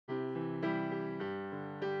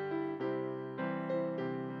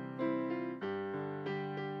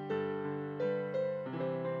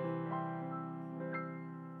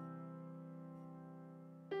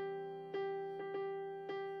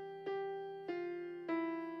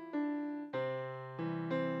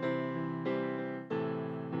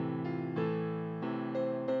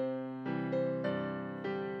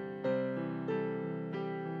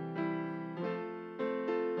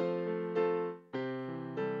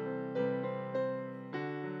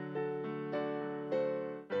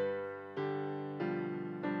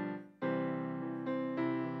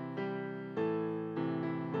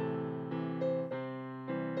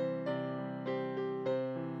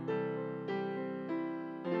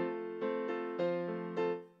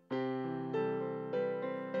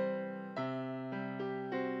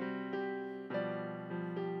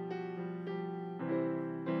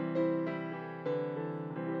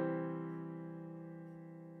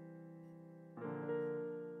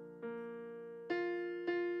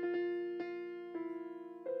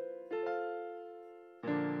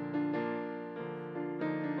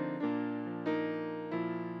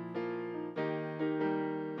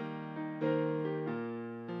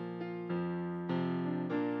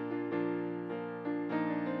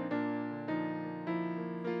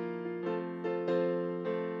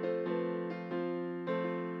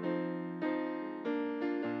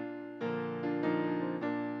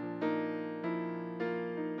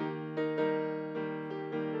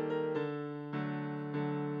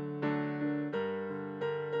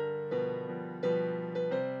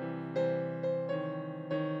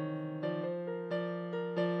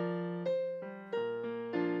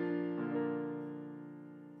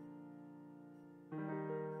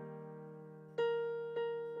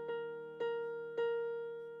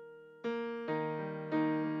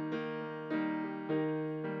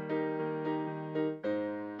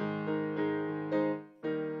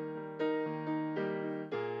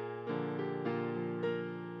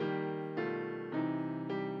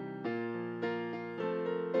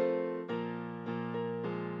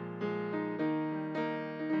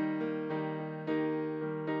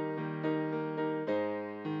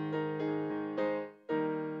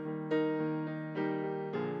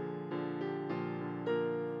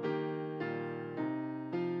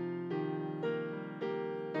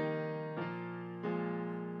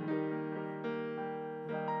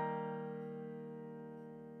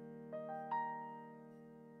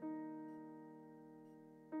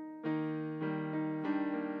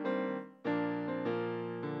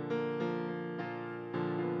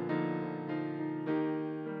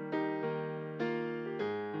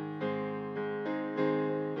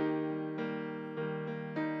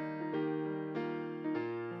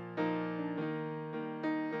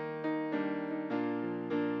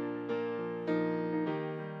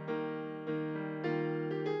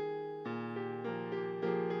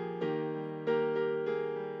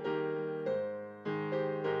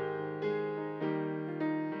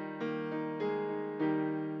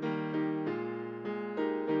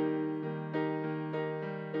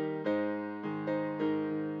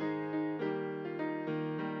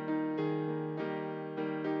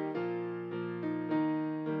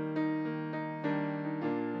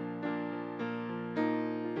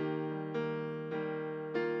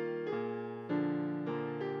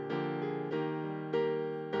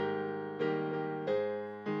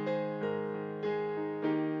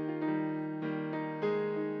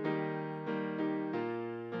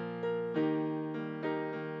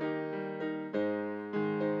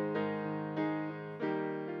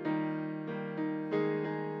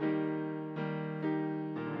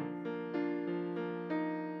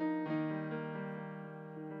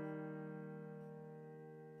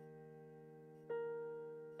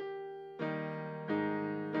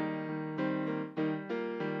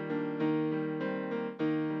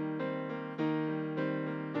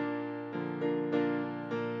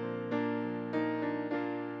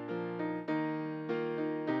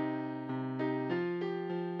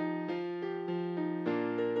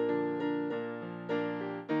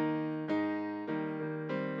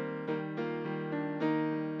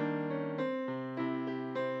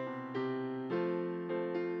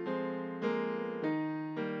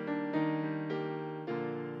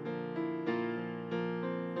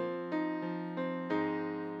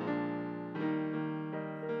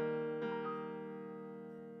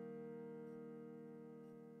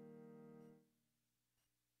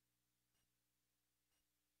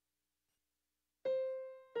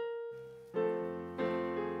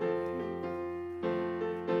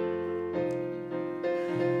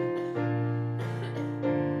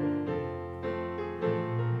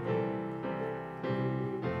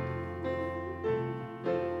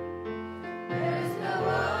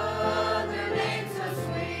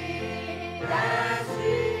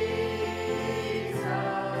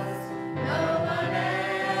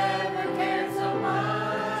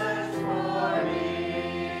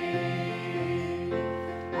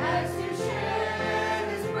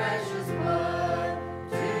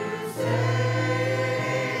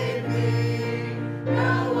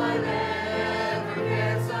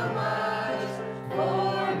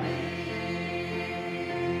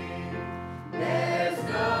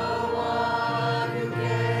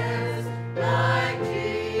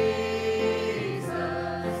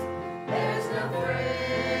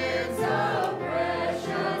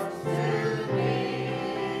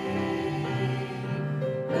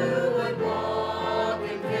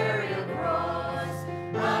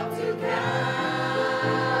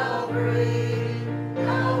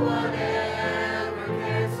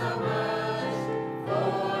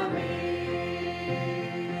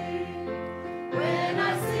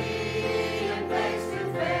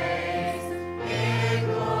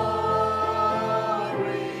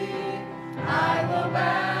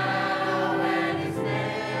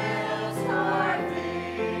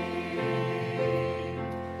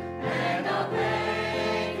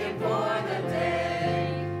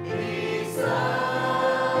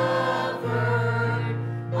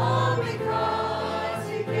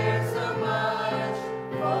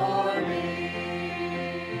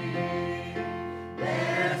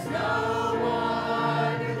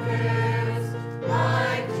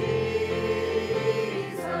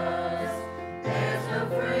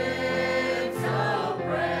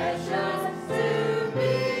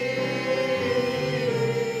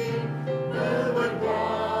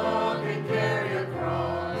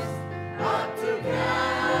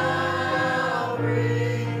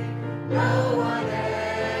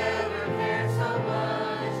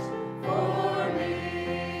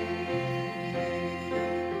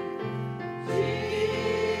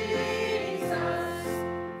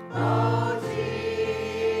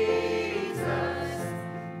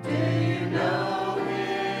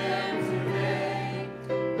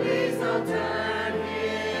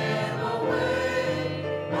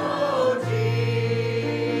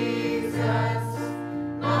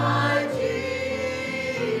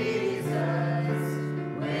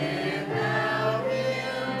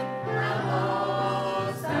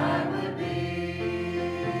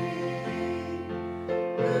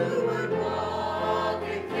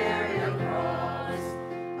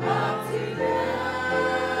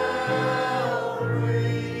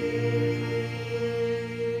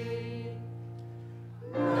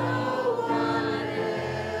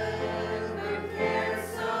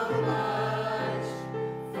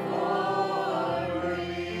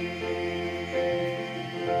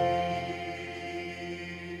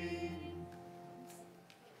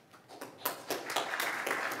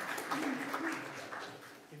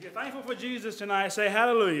Thankful for Jesus tonight. Say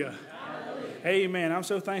hallelujah. Hallelujah. Amen. I'm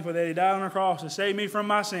so thankful that he died on the cross to save me from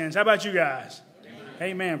my sins. How about you guys?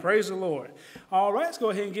 Amen. Praise the Lord. All right, let's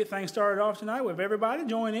go ahead and get things started off tonight with everybody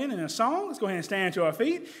joining in a song. Let's go ahead and stand to our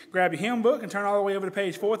feet, grab your hymn book, and turn all the way over to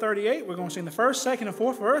page 438. We're going to sing the first, second, and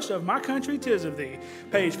fourth verse of My Country 'Tis of Thee,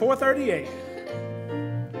 page 438.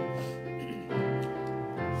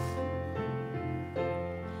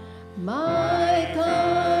 My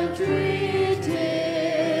country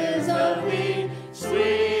 'tis of thee,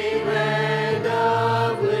 sweet land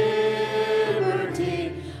of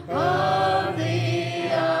liberty, of thee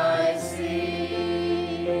I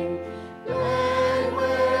sing. Land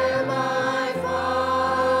where my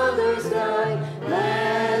fathers died,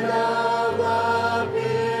 land of the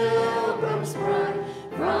pilgrim's pride,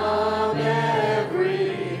 from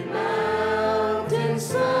every mountain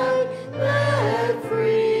side, let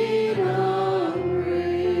freedom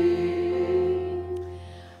ring.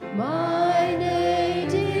 My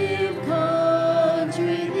native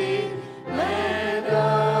country, thee, land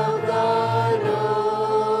of the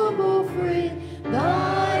noble free,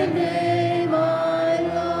 thy name I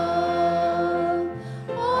love.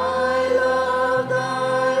 I love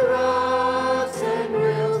thy rocks and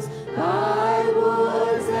rills, thy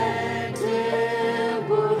woods and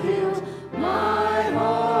templed hills, my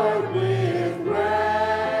heart with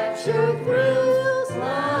rapture thrills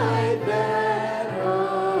like that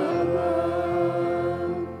of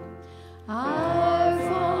love. Our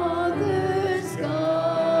fathers,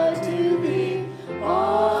 God, to thee,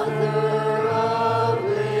 author of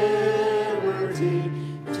liberty,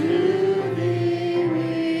 to thee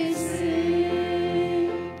we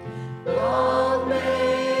sing. Long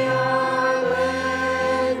may our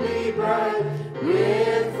land be bright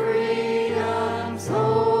with freedom's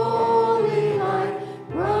holy light.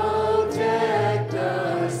 Protect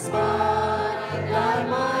us by thy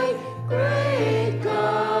might, great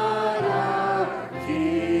God our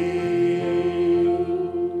King.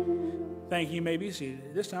 Thank you. You may be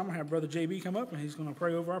seated. This time, I'll have Brother JB come up, and he's going to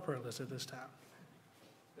pray over our prayer list at this time.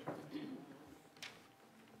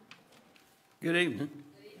 Good evening.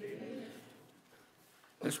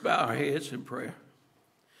 Let's bow our heads in prayer.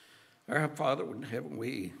 Our Father in heaven,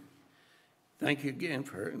 we thank you again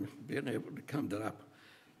for being able to come to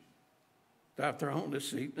thy throne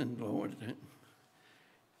this evening, Lord,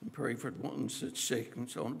 and pray for the ones that's sick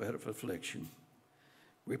and on the bed of affliction.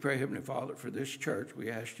 We pray, Heavenly Father, for this church.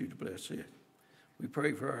 We ask you to bless it. We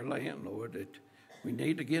pray for our land, Lord, that we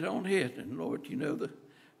need to get on it. And, Lord, you know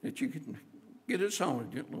that you can get us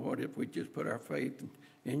on it, Lord, if we just put our faith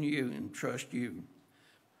in you and trust you.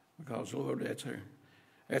 Because, Lord,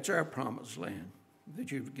 that's our promised land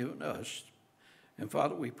that you've given us. And,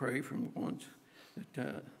 Father, we pray for the ones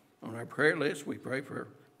that on our prayer list. We pray for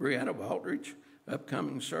Brianna Baldridge,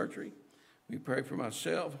 upcoming surgery. We pray for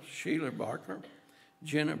myself, Sheila Barker,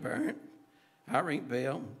 Jenna Barrett, Irene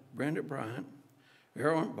Bell, Brenda Bryant,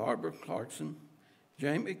 Aaron Barbara Clarkson,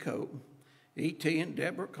 Jamie Cope, E.T. and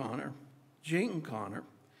Deborah Connor, Jean Connor,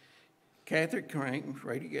 Kathy Crank,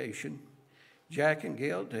 Radiation, Jack and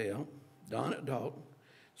Gail Dale, Donna Dalton,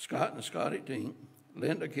 Scott and Scotty Dean,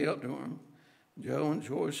 Linda Gail Durham, Joe and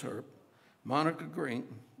Joyce Herb, Monica Green,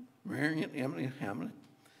 Marion Emily Hamlet,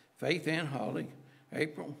 Faith Ann Hawley,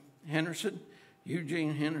 April Henderson,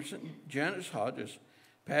 Eugene Henderson, Janice Hodges,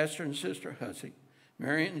 Pastor and Sister Hussey,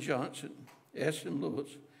 Marion Johnson, Eston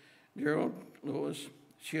Lewis, Gerald Lewis,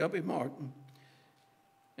 Shelby Martin,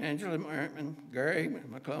 Angela Merriman, Gary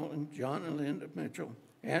McClellan, John and Linda Mitchell,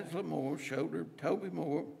 Angela Moore, Shoulder, Toby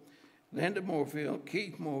Moore, Linda Moorfield,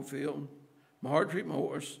 Keith Moorfield, Marjorie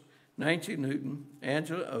Morris, Nancy Newton,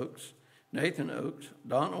 Angela Oakes, Nathan Oakes,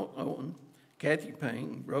 Donald Owen, Kathy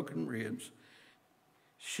Payne, Broken Ribs,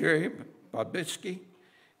 Sherry Bobitsky,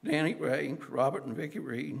 Danny Ray, Robert and Vicki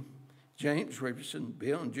Reed, James Richardson,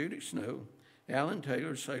 Bill and Judy Snow, Alan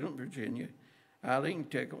Taylor, Salem, Virginia, Eileen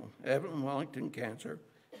Tickle, Evelyn Wellington, cancer,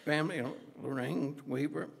 family Lorraine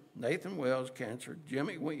Weaver, Nathan Wells, cancer,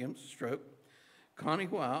 Jimmy Williams, stroke, Connie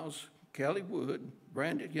Wiles, Kelly Wood,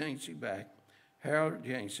 Brandon Yancey, back, Harold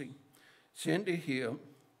Yancey, Cindy Hill,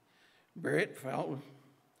 Brett Fowler,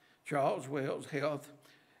 Charles Wells, health,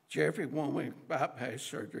 Jeffrey Womack, bypass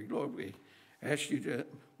surgery. Lord, we ask you to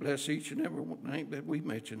bless each and every name that we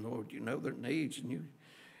mentioned, Lord. You know their needs and you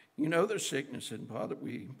know their sickness. And, Father,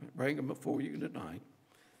 we bring them before you tonight.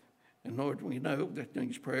 And, Lord, we know that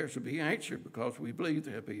these prayers will be answered because we believe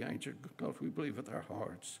they'll be answered because we believe with our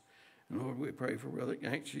hearts. And, Lord, we pray for Brother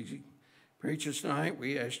Yancey. He preaches tonight.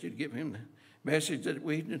 We ask you to give him the message that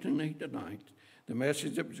we need tonight. The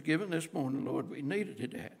message that was given this morning, Lord, we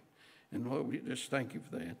needed that. And, Lord, we just thank you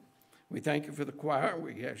for that. We thank you for the choir.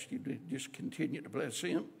 We ask you to just continue to bless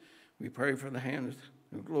him. We pray for the hand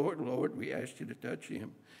of the Lord. Lord, we ask you to touch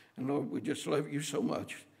him. And Lord, we just love you so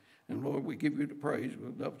much. And Lord, we give you the praise. We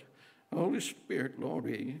love the Holy Spirit, Lord.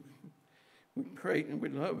 We pray and we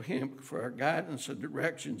love him for our guidance and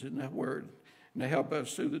directions in that word and to help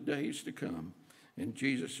us through the days to come. In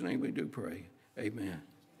Jesus' name we do pray. Amen.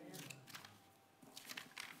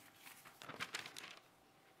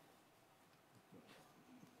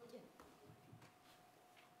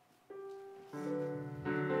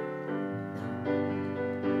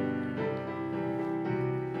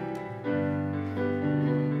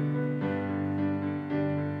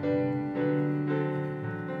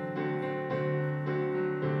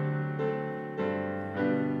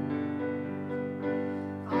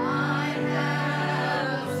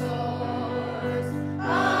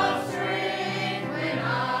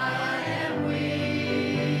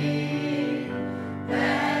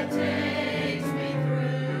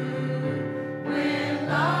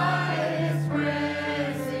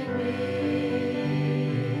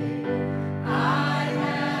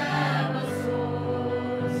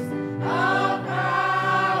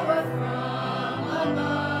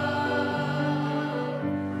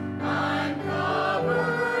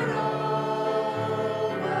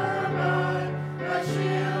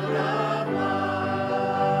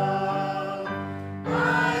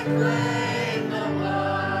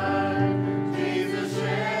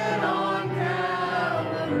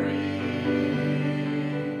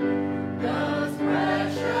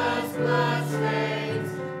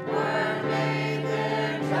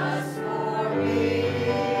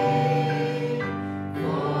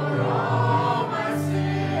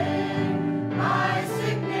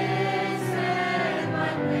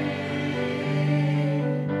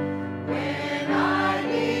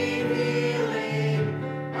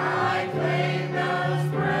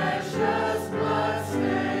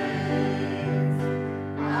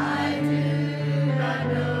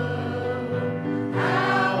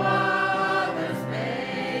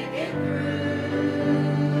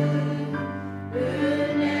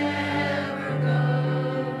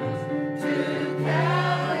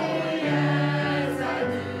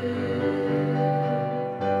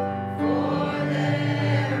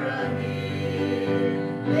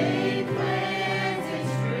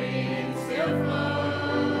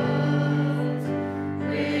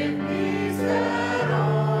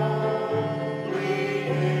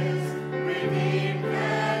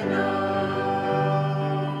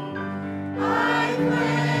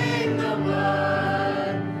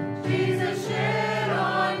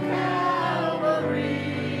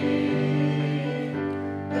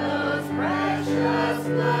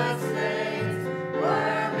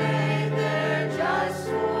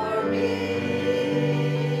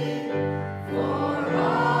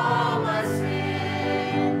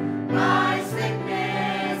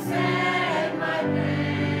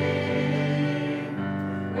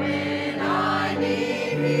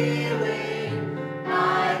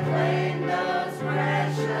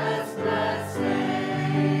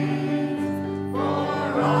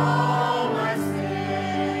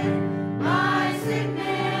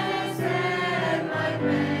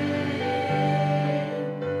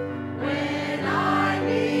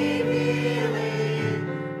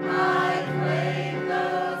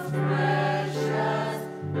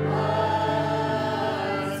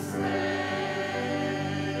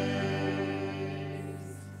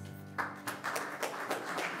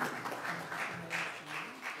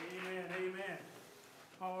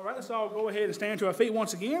 Let's all go ahead and stand to our feet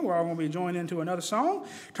once again. We're all going to be joined into another song.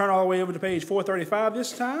 Turn all the way over to page 435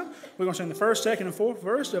 this time. We're going to sing the first, second, and fourth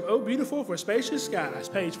verse of Oh Beautiful for Spacious Skies,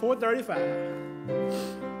 page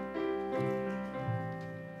 435.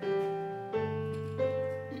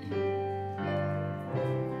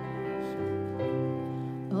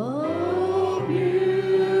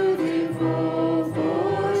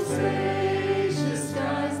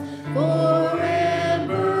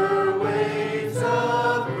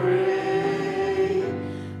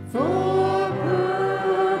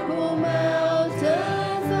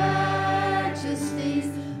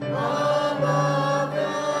 Above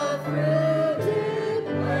the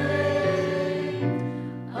fruited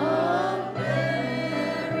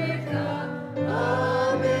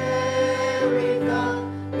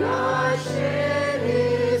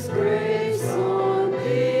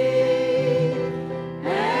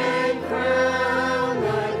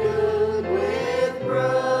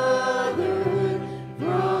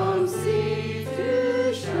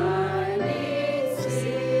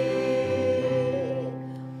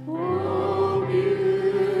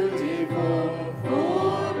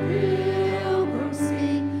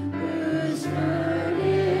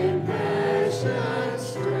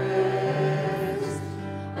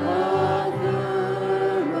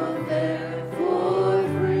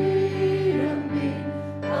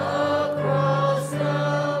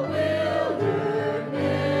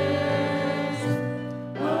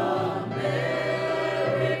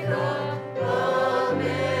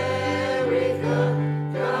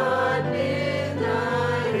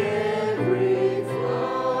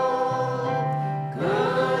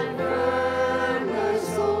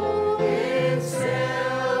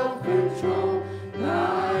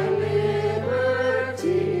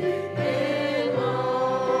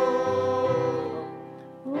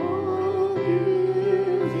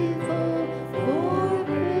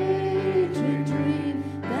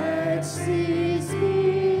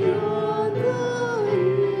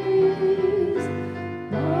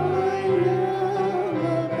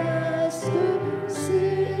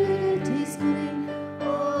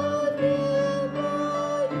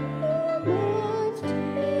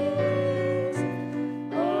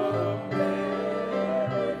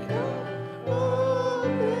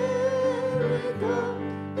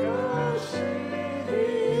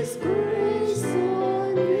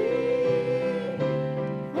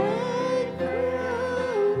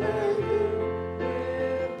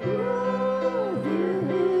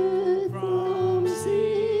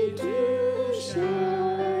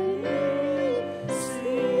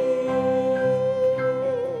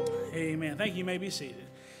may be seated.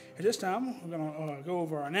 At this time, we're going to go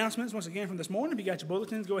over our announcements once again from this morning. If you got your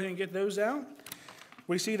bulletins, go ahead and get those out.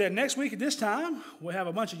 We see that next week at this time, we'll have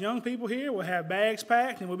a bunch of young people here. We'll have bags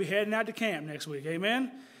packed, and we'll be heading out to camp next week.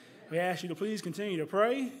 Amen? We ask you to please continue to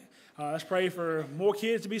pray. Let's pray for more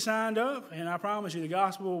kids to be signed up, and I promise you the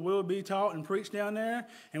gospel will be taught and preached down there,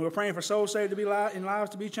 and we're praying for souls saved to be and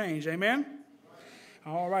lives to be changed. Amen?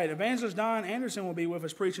 All right, Evangelist Don Anderson will be with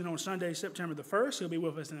us preaching on Sunday, September the 1st. He'll be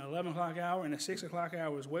with us in the 11 o'clock hour and the 6 o'clock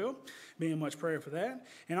hour as well, being much prayer for that.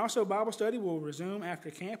 And also Bible study will resume after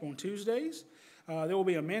camp on Tuesdays. There will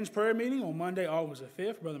be a men's prayer meeting on Monday, August the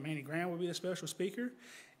 5th. Brother Manny Graham will be the special speaker.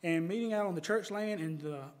 And meeting out on the church land in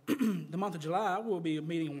the month of July, we'll be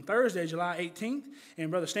meeting on Thursday, July 18th. And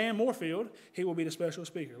Brother Stan Moorfield, he will be the special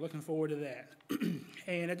speaker. Looking forward to that.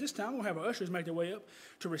 And at this time, we'll have our ushers make their way up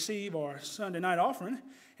to receive our Sunday night offering.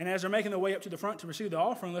 And as they're making their way up to the front to receive the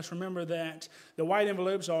offering, let's remember that the white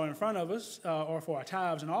envelopes are in front of us, are for our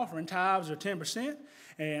tithes and offering. Tithes are 10%,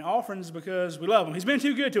 and offerings because we love him. He's been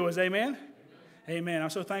too good to us, amen? Amen. I'm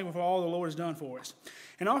so thankful for all the Lord has done for us.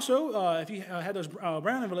 And also, if you had those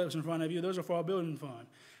brown envelopes in front of you, those are for our building fund.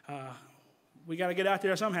 We got to get out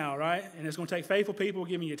there somehow, right? And it's going to take faithful people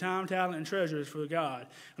giving you time, talent, and treasures for God.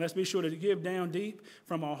 And let's be sure to give down deep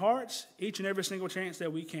from our hearts each and every single chance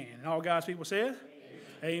that we can. And all God's people said?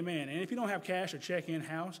 Amen. And if you don't have cash or check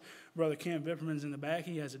in-house, Brother Ken Vipperman's in the back.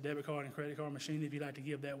 He has a debit card and credit card machine if you'd like to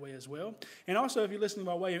give that way as well. And also, if you're listening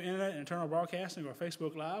by way of internet and internal broadcasting or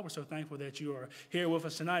Facebook Live, we're so thankful that you are here with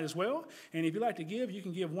us tonight as well. And if you'd like to give, you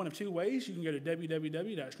can give one of two ways. You can go to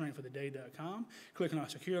www.strengthfortheday.com, click on our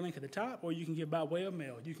secure link at the top, or you can give by way of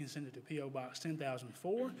mail. You can send it to P.O. Box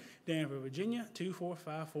 10004, Danvers, Virginia,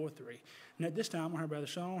 24543. And at this time, we'll have Brother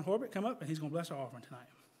Sean Horbert come up, and he's going to bless our offering tonight.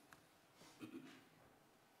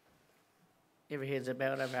 Every head's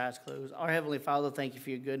bowed, every eye's closed. Our Heavenly Father, thank you for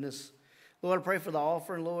your goodness. Lord, I pray for the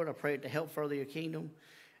offering, Lord. I pray to help further your kingdom.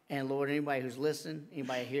 And, Lord, anybody who's listening,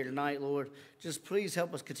 anybody here tonight, Lord, just please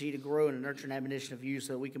help us continue to grow in the nurture and admonition of you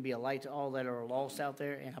so that we can be a light to all that are lost out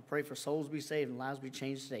there. And I pray for souls to be saved and lives to be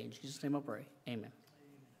changed today. In Jesus' name I pray. Amen.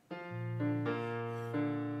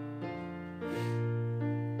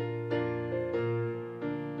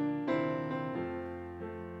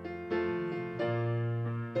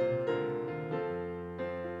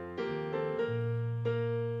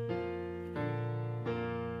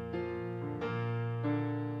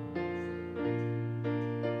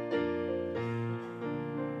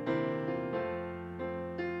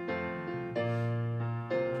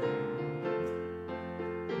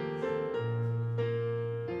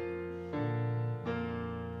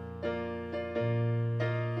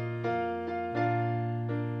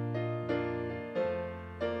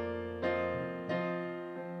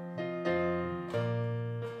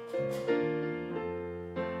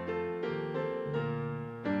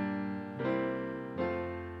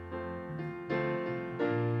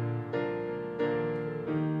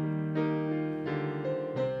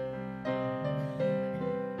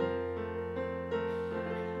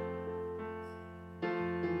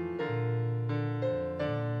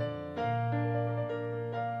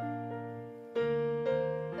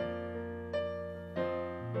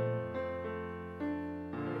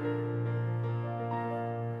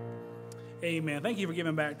 Amen. Thank you for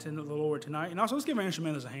giving back to the Lord tonight. And also, let's give our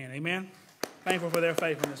instrumentals a hand. Amen. Thankful for their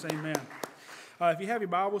faithfulness. Amen. If you have your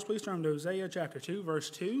Bibles, please turn to Hosea chapter 2, verse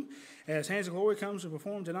 2. As Hands of Glory comes to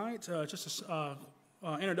perform tonight, just an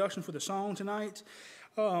introduction for the song tonight.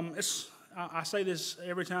 I say this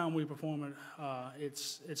every time we perform it.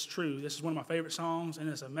 It's true. This is one of my favorite songs, and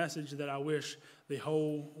it's a message that I wish the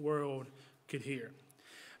whole world could hear.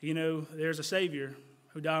 You know, there's a Savior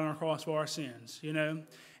who died on a cross for our sins, you know,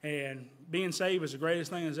 and being saved is the greatest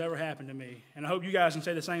thing that's ever happened to me. And I hope you guys can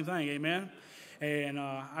say the same thing, amen? And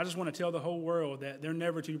I just want to tell the whole world that they're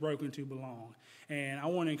never too broken to belong. And I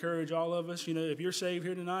want to encourage all of us, you know, if you're saved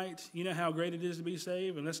here tonight, you know how great it is to be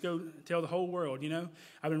saved, and let's go tell the whole world, you know.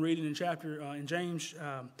 I've been reading in James,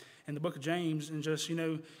 in the book of James, and just, you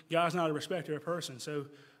know, God's not a respecter of person. So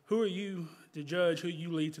who are you to judge who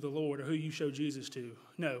you lead to the Lord or who you show Jesus to?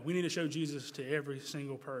 No, we need to show Jesus to every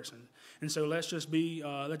single person. And so let's just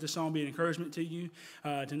let this song be an encouragement to you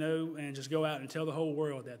to know and just go out and tell the whole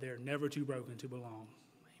world that they're never too broken to belong.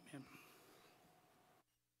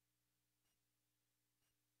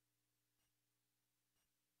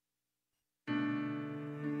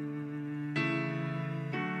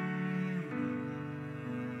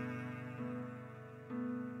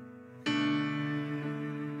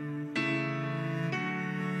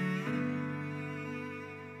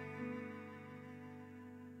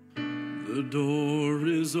 Amen. The door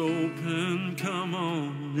is open, come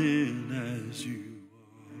on in as you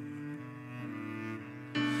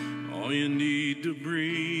are. All you need to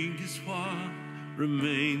bring is what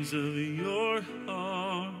remains of your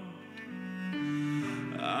heart.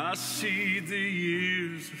 I see the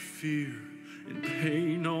years of fear and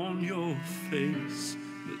pain on your face,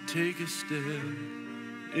 but take a step,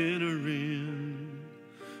 enter in.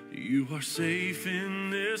 You are safe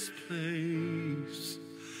in this place.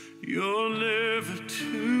 You're never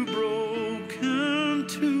too broken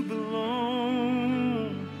to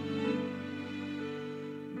belong,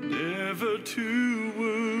 never too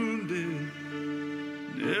wounded,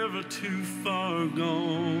 never too far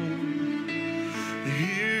gone.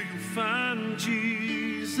 Here you find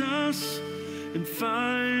Jesus and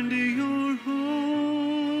find your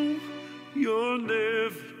home. You're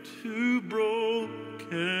never too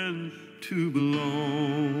broken to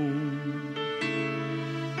belong.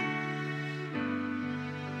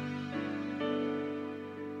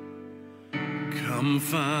 Come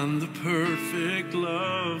find the perfect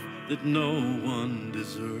love that no one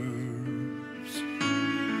deserves.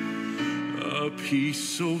 A peace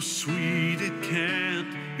so sweet it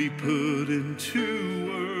can't be put into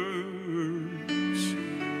words,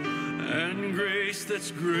 and grace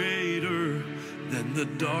that's greater than the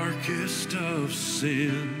darkest of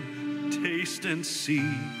sin. Taste and see,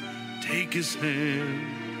 take his hand,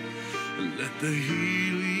 let the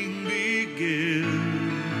healing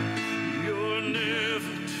begin. You're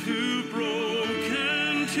never too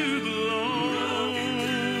broken to belong,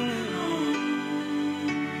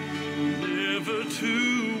 never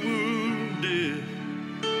too wounded,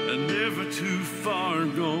 and never too far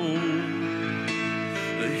gone.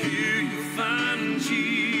 Here you find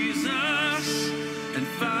Jesus and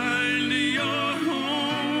find your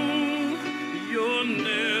home. You're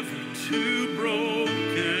never too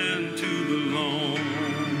broken to belong.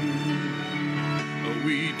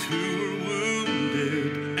 We too are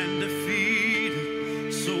wounded and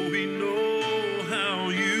defeated, so we know how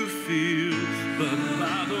you feel. But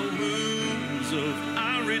by the wounds of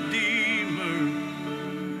our Redeemer,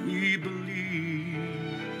 we believed,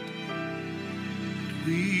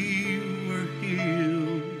 we were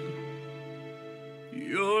healed.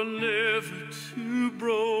 You're never too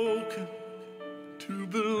broken to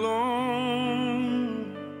belong,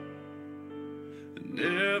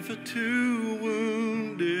 never too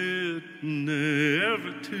wounded,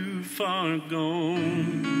 never too far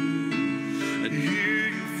gone. And here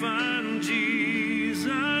you find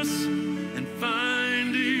Jesus and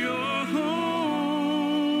find your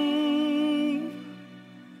home.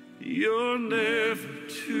 You're never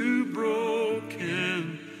too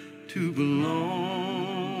broken to belong.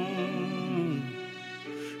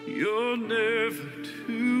 You're never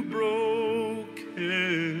too broken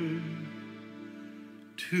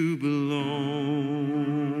to belong.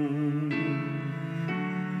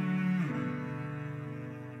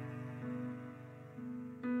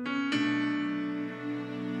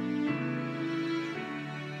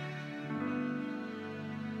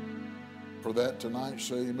 For that tonight,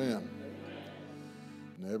 say amen.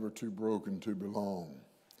 Never too broken to belong.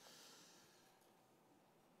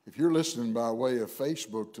 If you're listening by way of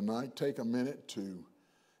Facebook tonight, take a minute to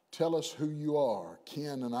tell us who you are.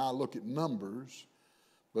 Ken and I look at numbers,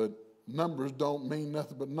 but numbers don't mean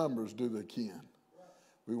nothing but numbers, do they, Ken?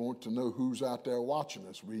 We want to know who's out there watching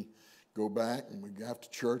us. We go back and we go after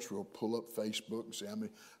church, we'll pull up Facebook and see how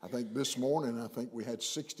many. I think this morning, we had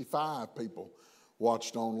 65 people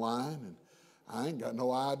watched online, and I ain't got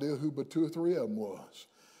no idea who but 2 or 3 of them was.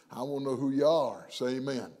 I want to know who you are. Say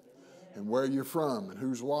amen. And where you're from and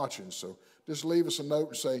who's watching. So just leave us a note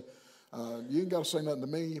and say, you ain't got to say nothing to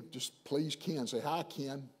me. Just please Ken. Say, hi,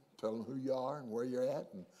 Ken. Tell him who you are and where you're at.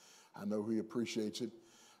 And I know he appreciates it.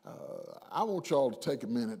 I want y'all to take a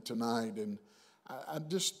minute tonight. And I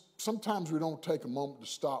just, sometimes we don't take a moment to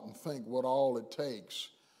stop and think what all it takes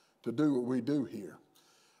to do what we do here.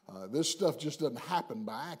 This stuff just doesn't happen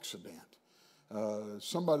by accident.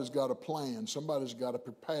 Somebody's got a plan. Somebody's got to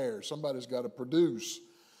prepare. Somebody's got to produce.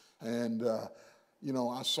 And, I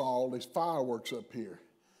saw all these fireworks up here.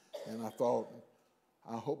 And I thought,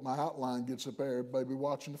 I hope my outline gets up there. Everybody be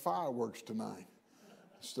watching the fireworks tonight.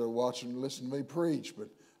 Instead of listening to me preach. But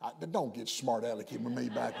don't get smart alecky with me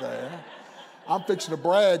back there. I'm fixing to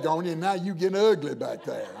brag on you, and now you getting ugly back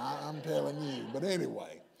there. I'm telling you. But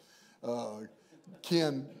anyway,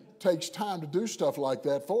 Ken takes time to do stuff like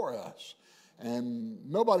that for us. And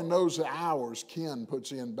nobody knows the hours Ken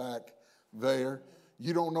puts in back there.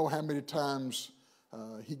 You don't know how many times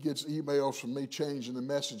he gets emails from me changing the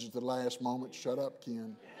message at the last moment. Shut up,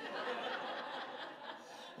 Ken.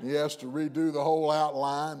 He has to redo the whole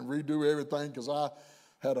outline, redo everything, because I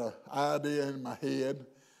had an idea in my head.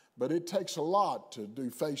 But it takes a lot to do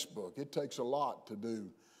Facebook. It takes a lot to do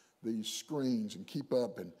these screens and keep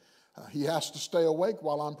up. And he has to stay awake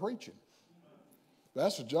while I'm preaching.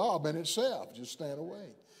 That's a job in itself, just staying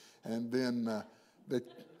awake. And then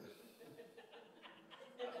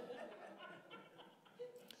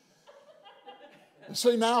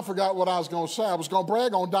see, now I forgot what I was going to say. I was going to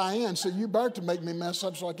brag on Diane. See, you better to make me mess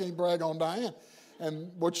up so I can't brag on Diane.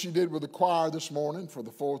 And what she did with the choir this morning for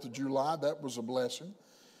the 4th of July, that was a blessing.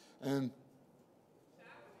 And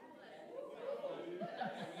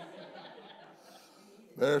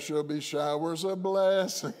there shall be showers of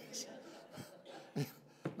blessings.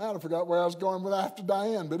 Now I forgot where I was going with after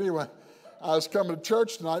Diane. But anyway, I was coming to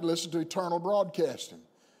church tonight listening to Eternal Broadcasting,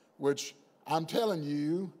 which I'm telling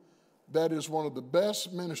you, that is one of the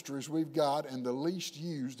best ministries we've got and the least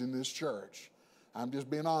used in this church. I'm just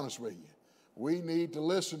being honest with you. We need to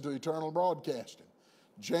listen to Eternal Broadcasting.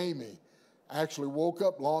 Jamie actually woke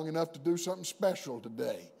up long enough to do something special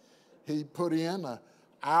today. He put in an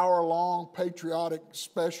hour-long patriotic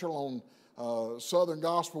special on Southern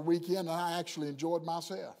Gospel Weekend, and I actually enjoyed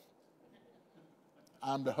myself.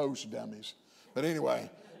 I'm the host, dummies. But anyway,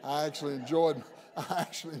 I actually enjoyed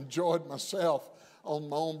myself on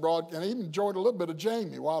my own broadcast, and I even enjoyed a little bit of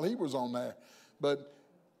Jamie while he was on there. But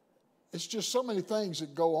it's just so many things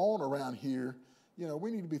that go on around here. You know,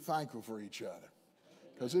 we need to be thankful for each other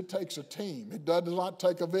because it takes a team. It does not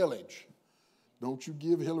take a village. Don't you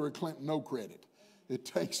give Hillary Clinton no credit. It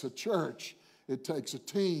takes a church. It takes a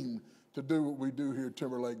team to do what we do here at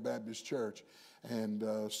Timberlake Baptist Church. And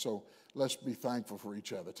so let's be thankful for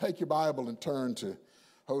each other. Take your Bible and turn to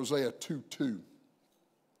Hosea 2:2.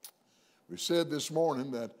 We said this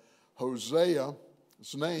morning that Hosea's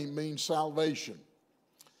name means salvation.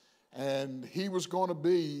 And he was going to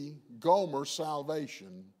be Gomer's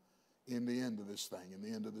salvation in the end of this thing, in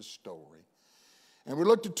the end of this story. And we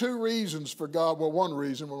looked at two reasons for God. Well, one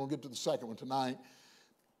reason, we're going to get to the second one tonight.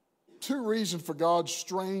 Two reasons for God's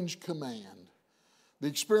strange command. The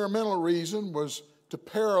experimental reason was to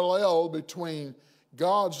parallel between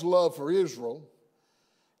God's love for Israel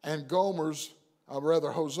and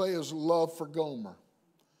Hosea's love for Gomer.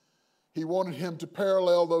 He wanted him to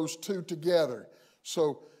parallel those two together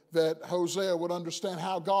so that Hosea would understand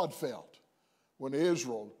how God felt when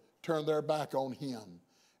Israel turned their back on him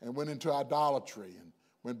and went into idolatry and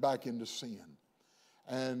went back into sin.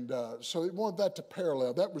 And so he wanted that to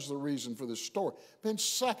parallel. That was the reason for this story. Then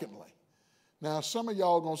secondly, now some of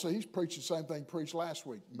y'all are going to say, he's preaching the same thing he preached last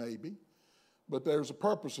week. Maybe. But there's a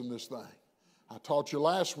purpose in this thing. I taught you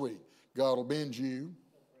last week, God will bend you.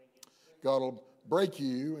 God will break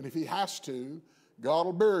you. And if he has to, God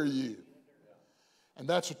will bury you. And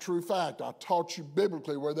that's a true fact. I taught you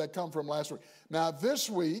biblically where that come from last week. Now this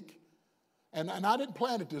week, and I didn't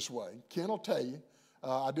plan it this way. Ken will tell you.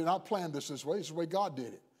 I did not plan this way. It's the way God did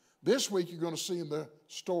it. This week you're going to see in the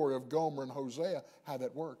story of Gomer and Hosea how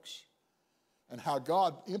that works and how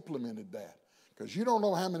God implemented that. Because you don't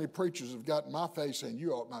know how many preachers have got in my face saying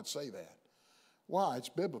you ought not say that. Why? It's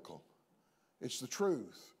biblical. It's the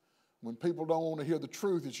truth. When people don't want to hear the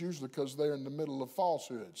truth, it's usually because they're in the middle of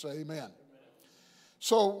falsehood. Say amen. Amen.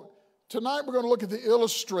 So tonight we're going to look at the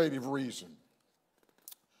illustrative reason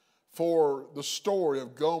for the story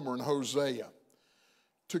of Gomer and Hosea.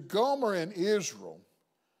 To Gomer and Israel,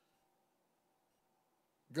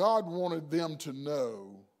 God wanted them to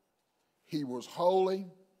know he was holy,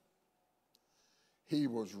 he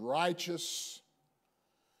was righteous,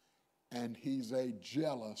 and he's a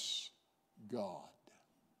jealous God.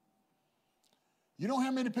 You know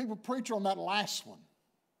how many people preach on that last one?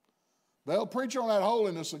 They'll preach on that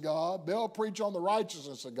holiness of God. They'll preach on the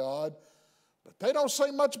righteousness of God. But they don't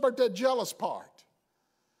say much about that jealous part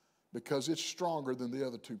because it's stronger than the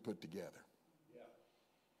other two put together. Yeah.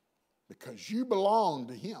 Because you belong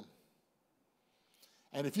to him.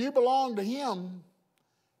 And if you belong to him,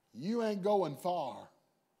 you ain't going far.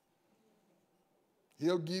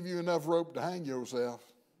 He'll give you enough rope to hang yourself,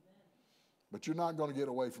 but you're not going to get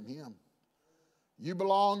away from him. You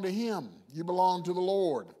belong to him. You belong to the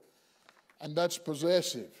Lord. And that's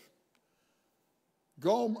possessive.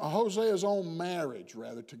 Hosea's own marriage,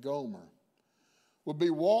 to Gomer, would be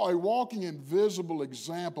a walking invisible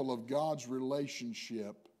example of God's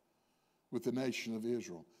relationship with the nation of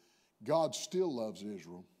Israel. God still loves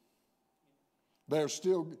Israel. They're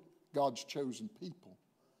still God's chosen people.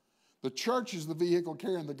 The church is the vehicle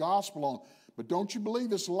carrying the gospel on. But don't you believe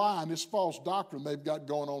this lie and this false doctrine they've got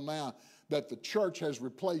going on now that the church has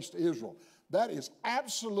replaced Israel. That is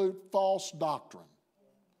absolute false doctrine.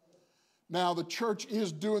 Now, the church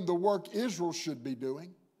is doing the work Israel should be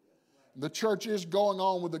doing. The church is going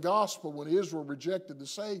on with the gospel when Israel rejected the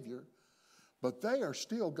Savior, but they are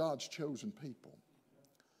still God's chosen people.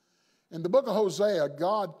 In the book of Hosea,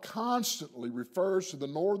 God constantly refers to the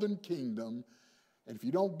northern kingdom, and if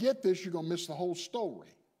you don't get this, you're going to miss the whole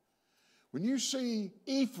story. When you see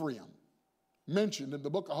Ephraim mentioned in the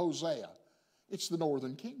book of Hosea, it's the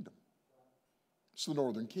northern kingdom. It's the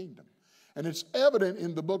northern kingdom. And it's evident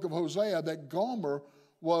in the book of Hosea that Gomer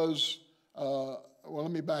was,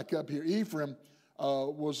 let me back up here. Ephraim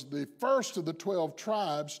was the first of the 12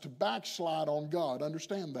 tribes to backslide on God.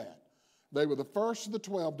 Understand that. They were the first of the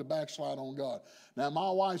 12 to backslide on God. Now, my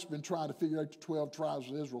wife's been trying to figure out the 12 tribes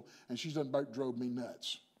of Israel, and she's done about drove me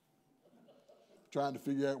nuts. Trying to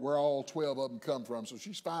figure out where all 12 of them come from. So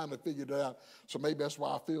she's finally figured it out. So maybe that's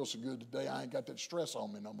why I feel so good today. I ain't got that stress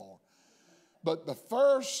on me no more. But the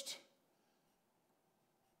first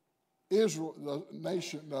Israel, the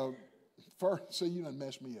nation, see, you done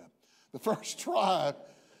messed me up. The first tribe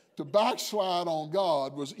to backslide on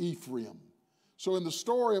God was Ephraim. So in the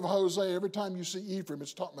story of Hosea, every time you see Ephraim,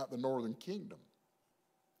 it's talking about the northern kingdom.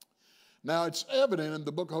 Now, it's evident in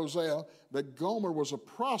the book of Hosea that Gomer was a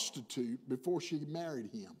prostitute before she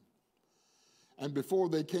married him and before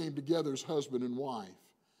they came together as husband and wife.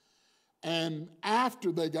 And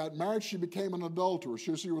after they got married, she became an adulterer.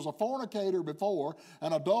 She was a fornicator before,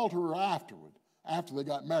 an adulterer afterward, after they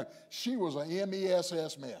got married. She was a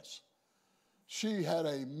mess. She had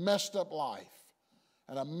a messed up life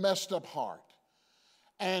and a messed up heart.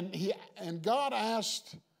 And God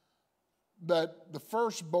asked that the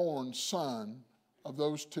firstborn son of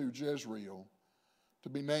those two, Jezreel, to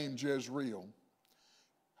be named Jezreel.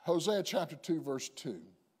 Hosea chapter 2, verse 2.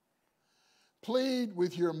 Plead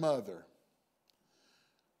with your mother.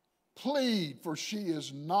 Plead, for she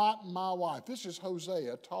is not my wife. This is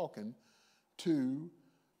Hosea talking to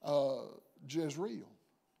Jezreel.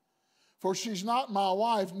 For she's not my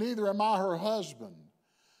wife, neither am I her husband.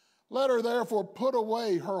 Let her therefore put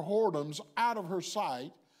away her whoredoms out of her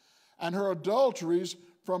sight, and her adulteries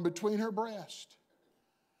from between her breast.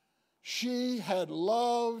 She had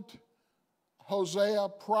loved Hosea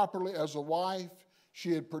properly as a wife.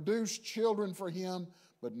 She had produced children for him,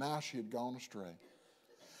 but now she had gone astray.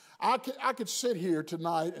 I could sit here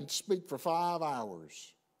tonight and speak for 5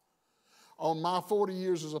 hours on my 40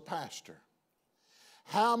 years as a pastor.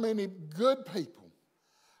 How many good people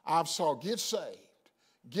I've saw get saved,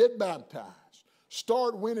 get baptized,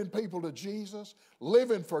 start winning people to Jesus,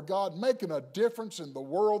 living for God, making a difference in the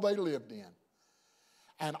world they lived in.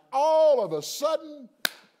 And all of a sudden,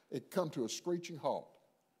 it come to a screeching halt.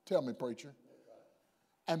 Tell me, preacher.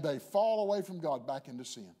 And they fall away from God back into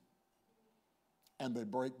sin. And they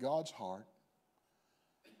break God's heart.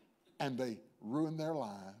 And they ruin their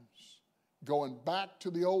lives, going back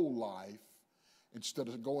to the old life instead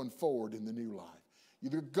of going forward in the new life.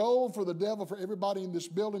 The goal for the devil, for everybody in this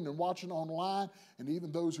building and watching online, and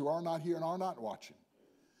even those who are not here and are not watching,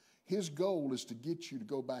 his goal is to get you to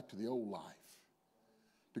go back to the old life.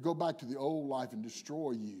 To go back to the old life and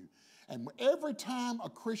destroy you. And every time a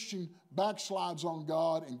Christian backslides on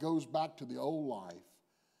God and goes back to the old life,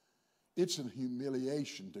 it's a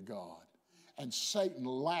humiliation to God. And Satan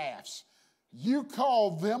laughs. You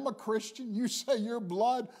call them a Christian? You say your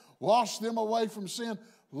blood washed them away from sin?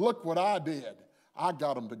 Look what I did. I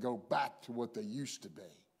got them to go back to what they used to be.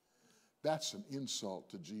 That's an insult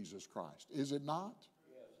to Jesus Christ, is it not?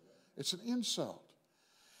 It's an insult.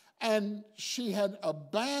 And she had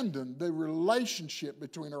abandoned the relationship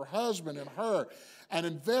between her husband and her and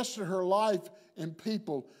invested her life in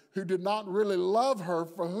people who did not really love her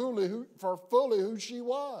for fully who she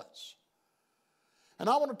was. And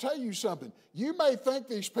I want to tell you something. You may think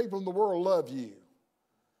these people in the world love you.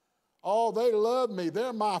 Oh, they love me.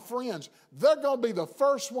 They're my friends. They're going to be the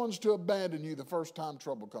first ones to abandon you the first time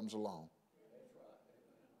trouble comes along.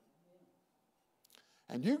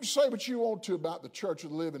 And you can say what you want to about the church of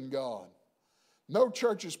the living God. No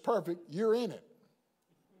church is perfect. You're in it.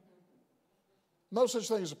 No such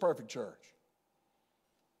thing as a perfect church.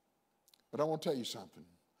 But I want to tell you something.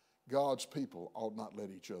 God's people ought not let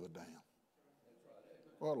each other down.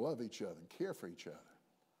 We ought to love each other and care for each other.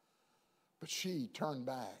 But she turned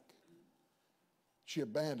back. She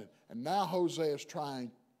abandoned. And now Hosea is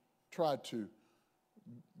tried to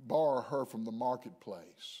bar her from the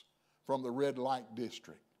marketplace, from the red light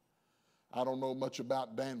district. I don't know much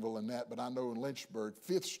about Danville and that, but I know in Lynchburg,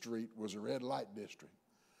 5th Street was a red light district.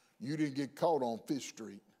 You didn't get caught on 5th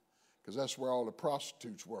Street because that's where all the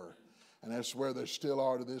prostitutes were. And that's where they still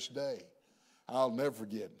are to this day. I'll never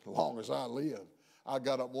forget, as long as I live. I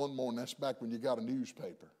got up one morning, that's back when you got a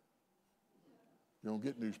newspaper. You don't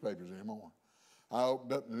get newspapers anymore. I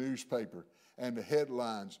opened up the newspaper, and the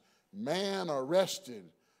headlines, man arrested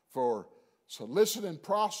for soliciting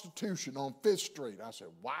prostitution on Fifth Street. I said,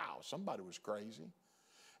 wow, somebody was crazy.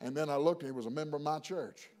 And then I looked, and he was a member of my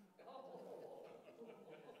church.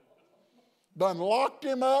 Done locked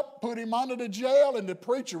him up, put him under the jail, and the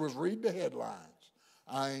preacher was reading the headlines.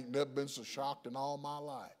 I ain't never been so shocked in all my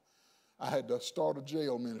life. I had to start a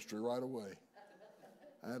jail ministry right away.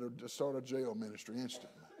 I had to start a jail ministry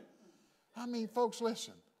instantly. I mean, folks,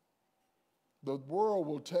 listen. The world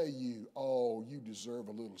will tell you, oh, you deserve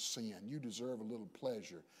a little sin. You deserve a little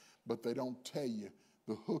pleasure. But they don't tell you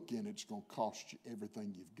the hook in it's going to cost you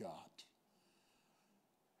everything you've got.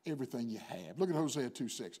 Everything you have. Look at Hosea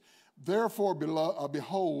 2:6. Therefore,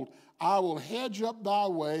 behold, I will hedge up thy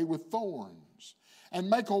way with thorns, and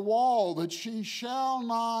make a wall that she shall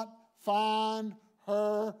not find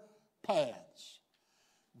her paths.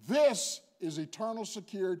 This is eternal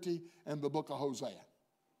security in the book of Hosea.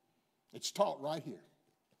 It's taught right here.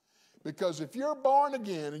 Because if you're born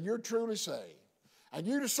again and you're truly saved, and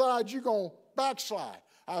you decide you're going to backslide,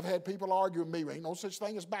 I've had people argue with me, ain't no such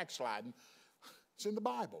thing as backsliding. It's in the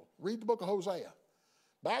Bible. Read the book of Hosea.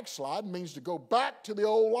 Backsliding means to go back to the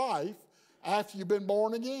old life after you've been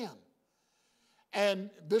born again. And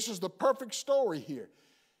this is the perfect story here.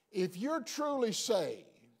 If you're truly saved,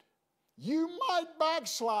 you might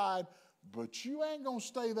backslide, but you ain't going to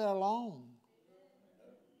stay there long.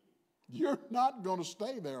 You're not going to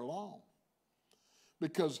stay there long.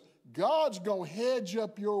 Because God's going to hedge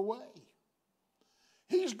up your way.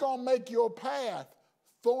 He's going to make your path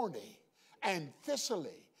thorny and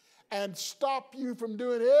thistly and stop you from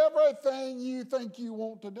doing everything you think you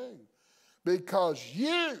want to do. Because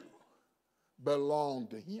you belong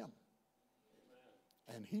to Him.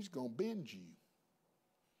 And He's going to bend you.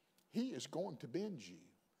 He is going to bend you.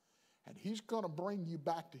 And He's going to bring you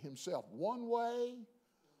back to Himself one way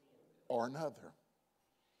or another.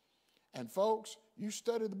 And folks, you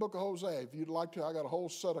study the book of Hosea. If you'd like to, I got a whole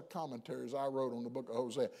set of commentaries I wrote on the book of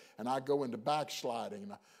Hosea. And I go into backsliding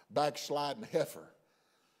and a backsliding heifer.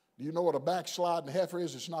 Do you know what a backsliding heifer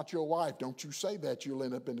is? It's not your wife. Don't you say that. You'll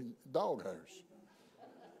end up in the doghouse.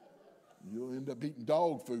 You'll end up eating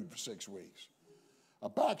dog food for 6 weeks. A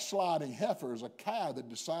backsliding heifer is a cow that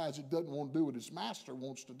decides it doesn't want to do what its master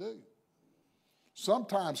wants to do.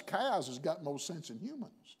 Sometimes cows has got more sense than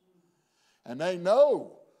humans. And they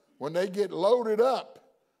know when they get loaded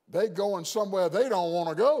up, they going somewhere they don't want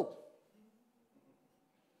to go.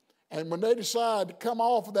 And when they decide to come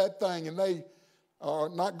off of that thing and they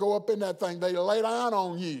not go up in that thing, they lay down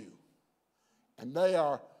on you. And they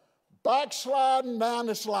are backsliding down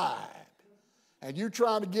the slide. And you're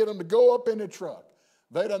trying to get them to go up in the truck.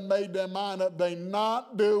 They done made their mind up. They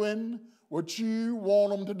not doing what you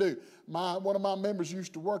want them to do. One of my members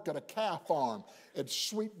used to work at a cow farm at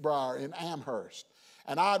Sweetbriar in Amherst.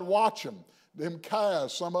 And I'd watch them. Them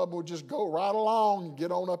cows, some of them would just go right along and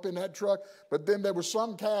get on up in that truck. But then there were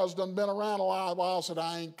some cows done been around a while, said,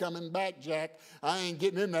 I ain't coming back, Jack. I ain't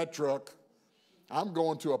getting in that truck. I'm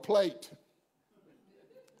going to a plate.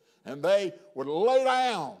 And they would lay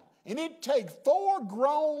down. And it'd take 4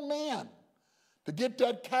 grown men to get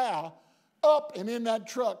that cow up and in that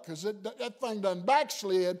truck, because that thing done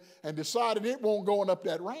backslid and decided it won't going up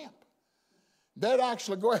that ramp. They'd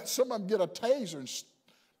actually go ahead, some of them get a taser and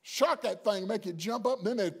shock that thing, make it jump up, and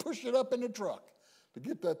then they'd push it up in the truck to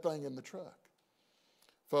get that thing in the truck.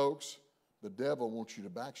 Folks, the devil wants you to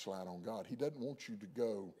backslide on God. He doesn't want you to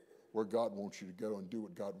go where God wants you to go and do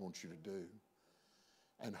what God wants you to do.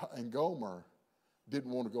 And Gomer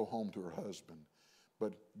didn't want to go home to her husband,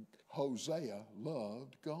 but Hosea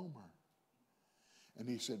loved Gomer. And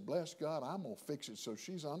he said, bless God, I'm going to fix it so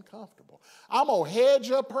she's uncomfortable. I'm going to hedge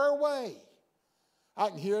up her way. I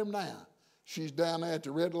can hear him now. She's down there at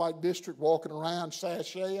the red light district walking around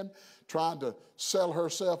sashaying, trying to sell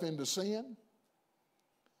herself into sin.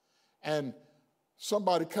 And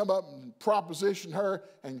somebody come up and proposition her,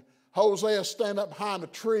 and Hosea stand up behind a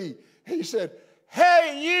tree. He said,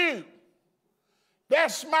 hey, you,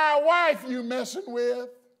 that's my wife you messing with.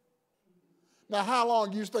 Now, how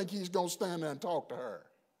long do you think he's going to stand there and talk to her?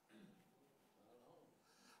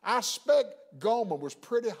 I expect Gomer was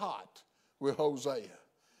pretty hot with Hosea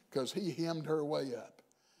because he hemmed her way up.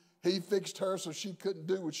 He fixed her so she couldn't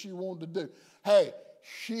do what she wanted to do. Hey,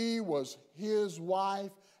 she was his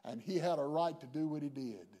wife, and he had a right to do what he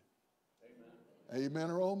did. Amen.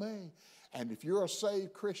 Amen or amen. And if you're a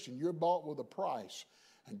saved Christian, you're bought with a price,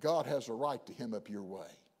 and God has a right to hem up your way.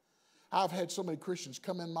 I've had so many Christians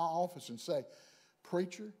come in my office and say,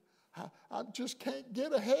 preacher, I just can't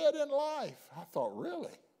get ahead in life. I thought,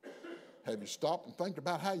 really? Have you stopped and think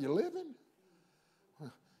about how you're living?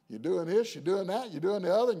 You're doing this, you're doing that, you're doing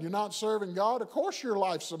the other, and you're not serving God. Of course your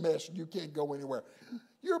life's a mess and you can't go anywhere.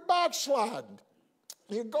 You're backsliding.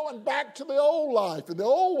 You're going back to the old life and the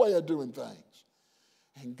old way of doing things.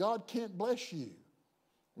 And God can't bless you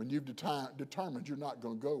when you've determined you're not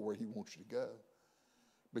going to go where he wants you to go.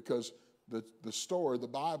 Because the story of the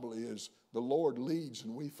Bible is the Lord leads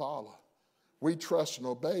and we follow. We trust and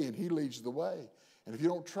obey and he leads the way. And if you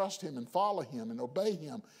don't trust him and follow him and obey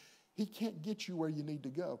him, he can't get you where you need to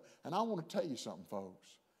go. And I want to tell you something, folks.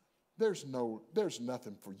 There's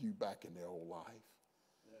nothing for you back in the old life.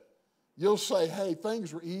 You'll say, hey,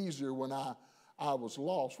 things were easier when I was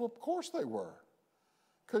lost. Well, of course they were.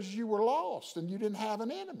 Because you were lost and you didn't have an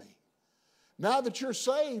enemy. Now that you're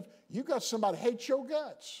saved, you got somebody who hates your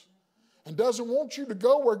guts and doesn't want you to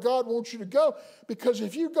go where God wants you to go. Because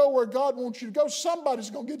if you go where God wants you to go, somebody's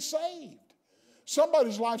going to get saved.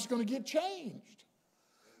 Somebody's life's going to get changed.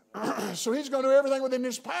 So he's going to do everything within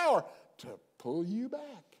his power to pull you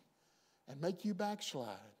back and make you backslide.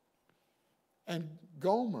 And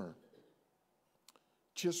Gomer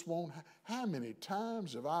just won't. How many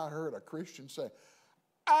times have I heard a Christian say,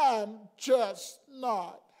 I'm just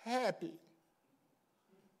not happy?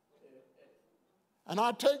 And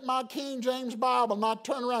I take my King James Bible and I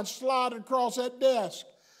turn around and slide it across that desk.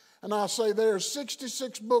 And I say, there's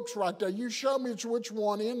 66 books right there. You show me which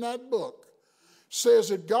one in that book says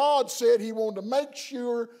that God said he wanted to make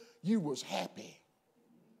sure you was happy.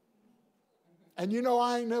 And you know,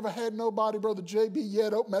 I ain't never had nobody, Brother J.B.,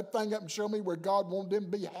 yet open that thing up and show me where God wanted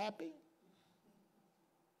them to be happy.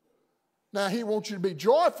 Now, he wants you to be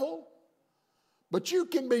joyful, but you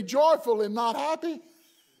can be joyful and not happy.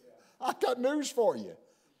 I got news for you.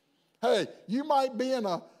 Hey, you might be in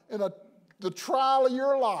the trial of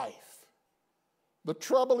your life, the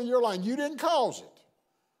trouble of your life. You didn't cause it.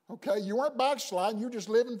 Okay, you weren't backsliding, you're just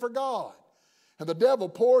living for God. And the devil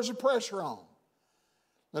pours the pressure on.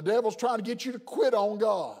 The devil's trying to get you to quit on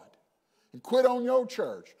God and quit on your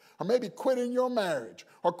church, or maybe quit in your marriage,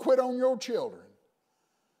 or quit on your children.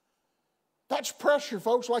 That's pressure,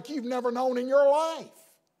 folks, like you've never known in your life.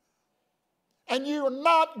 And you're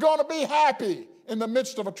not going to be happy in the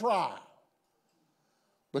midst of a trial.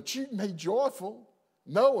 But you can be joyful,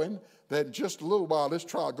 knowing that in just a little while this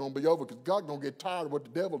trial is going to be over, because God's going to get tired of what the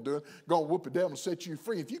devil's doing, going to whoop the devil and set you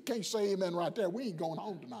free. If you can't say amen right there, we ain't going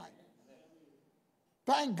home tonight.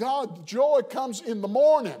 Thank God joy comes in the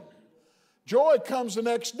morning. Joy comes the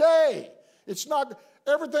next day.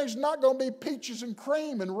 Everything's not going to be peaches and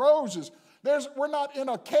cream and roses. We're not in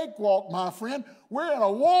a cakewalk, my friend. We're in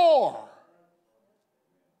a war.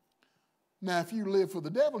 Now, if you live for the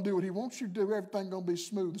devil and do what he wants you to do, everything's going to be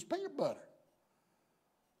smooth as peanut butter.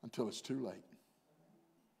 Until it's too late.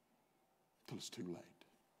 Until it's too late.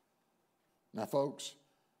 Now, folks,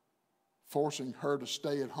 forcing her to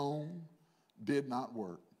stay at home did not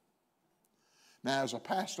work. Now, as a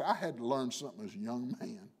pastor, I had to learn something as a young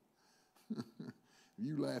man. If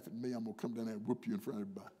you laugh at me, I'm going to come down there and whoop you in front of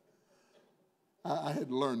everybody. I had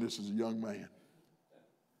to learn this as a young man.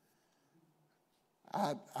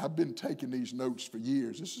 I've been taking these notes for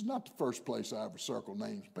years. This is not the first place I ever circle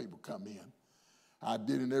names people come in. I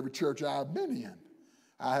did in every church I've been in.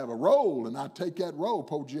 I have a roll, and I take that roll.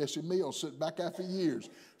 Poor Jesse Mills sitting back after years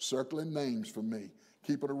circling names for me,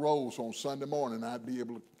 keeping a roll so on Sunday morning I'd be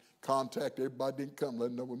able to contact everybody didn't come, let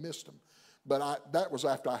them know we missed them. But that was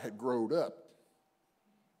after I had growed up.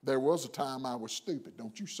 There was a time I was stupid.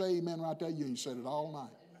 Don't you say amen right there? You ain't said it all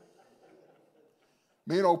night.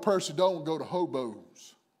 Me and old Percy don't go to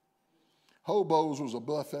Hobo's. Hobo's was a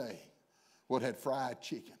buffet what had fried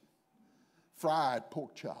chicken, fried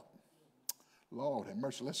pork chop. Lord have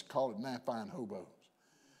mercy, let's call it now fine Hobo's.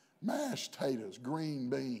 Mashed potatoes, green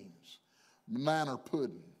beans, banana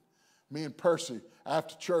pudding. Me and Percy,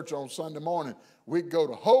 after church on Sunday morning, we'd go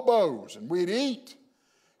to Hobo's and we'd eat.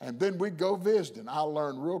 And then we'd go visiting. I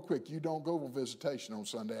learned real quick, you don't go on visitation on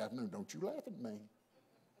Sunday afternoon. Don't you laugh at me.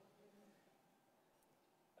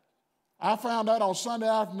 I found out on Sunday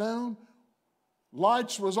afternoon,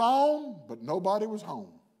 lights was on, but nobody was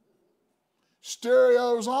home.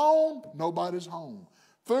 Stereo's on, nobody's home.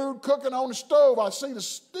 Food cooking on the stove, I see the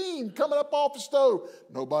steam coming up off the stove.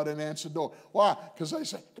 Nobody didn't answer the door. Why? Because they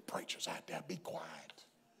say, the preacher's out there, be quiet.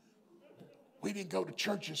 We didn't go to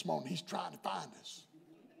church this morning, he's trying to find us.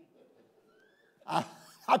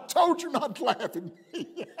 I told you not to laugh at me.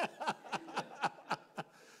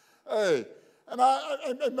 Hey, and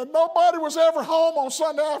nobody was ever home on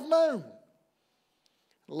Sunday afternoon.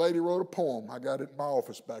 A lady wrote a poem. I got it in my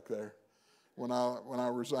office back there when I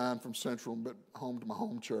resigned from Central and went home to my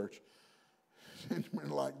home church. It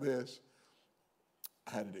went like this.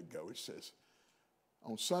 how did it go? It says,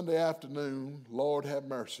 on Sunday afternoon, Lord have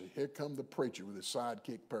mercy, here come the preacher with his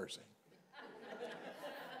sidekick Percy.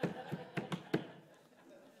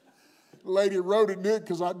 The lady who wrote it knew it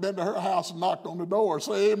because I'd been to her house and knocked on the door.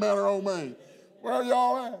 Say amen or oh me. Where are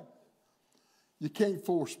y'all at? You can't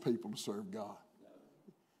force people to serve God.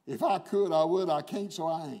 If I could, I would. I can't, so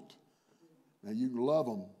I ain't. Now, you can love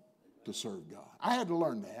them to serve God. I had to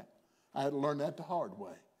learn that. I had to learn that the hard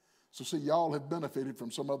way. So, see, y'all have benefited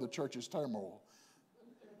from some other church's turmoil.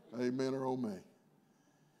 Amen or oh me.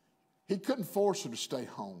 He couldn't force her to stay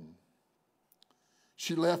home.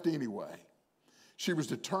 She left anyway. She was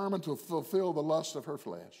determined to fulfill the lust of her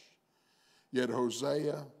flesh. Yet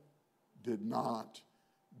Hosea did not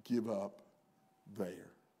give up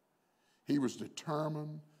there. He was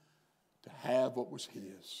determined to have what was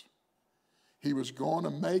his. He was going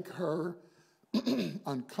to make her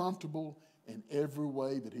uncomfortable in every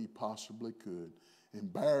way that he possibly could.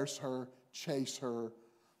 Embarrass her, chase her,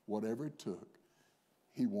 whatever it took.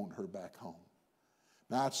 He wanted her back home.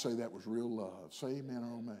 Now, I'd say that was real love. Say amen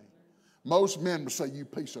or oh me. Most men would say, you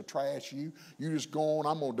piece of trash, you just go on,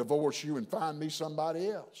 I'm going to divorce you and find me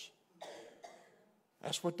somebody else.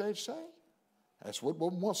 That's what they'd say. That's what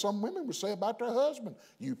some women would say about their husband.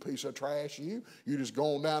 You piece of trash, you just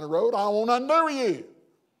go on down the road, I don't want nothing to do with you.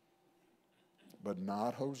 But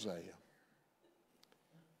not Hosea.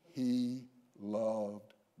 He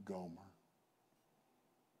loved Gomer.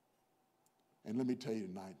 And let me tell you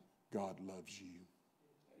tonight, God loves you.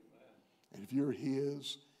 And if you're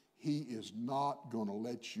his, he is not going to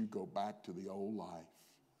let you go back to the old life.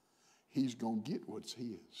 He's going to get what's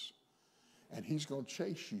his. And he's going to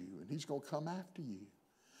chase you, and he's going to come after you.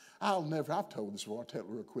 I've told this before, I'll tell it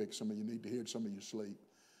real quick. Some of you need to hear it, some of you sleep.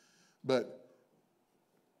 But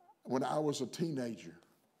when I was a teenager,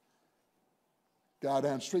 guy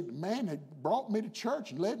down the street, the man had brought me to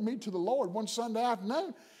church and led me to the Lord one Sunday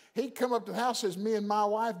afternoon. He'd come up to the house, says, me and my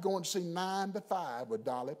wife going to see 9 to 5 with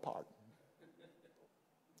Dolly Parton.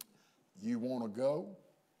 You want to go?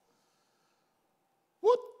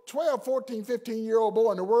 What 12, 14, 15-year-old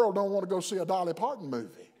boy in the world don't want to go see a Dolly Parton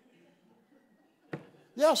movie?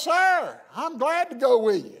 Yes, sir. I'm glad to go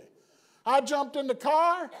with you. I jumped in the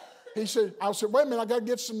car. I said, wait a minute, I got to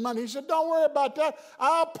get some money. He said, don't worry about that.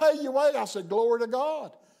 I'll pay you away. I said, glory to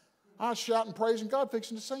God. I was shouting, praising God,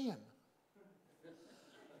 fixing to sin.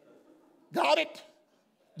 Got it?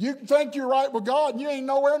 You think you're right with God, and you ain't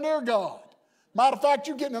nowhere near God. Matter of fact,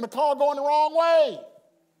 you're getting in a car going the wrong way.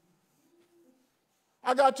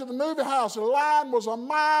 I got to the movie house. The line was a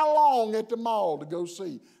mile long at the mall to go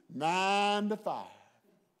see 9 to 5.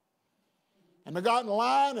 And I got in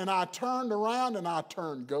line, and I turned around, and I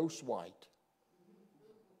turned ghost white.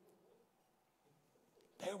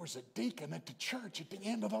 There was a deacon at the church at the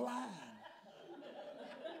end of the line.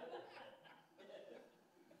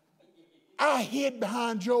 I hid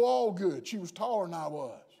behind Joe Allgood. She was taller than I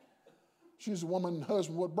was. She's the woman and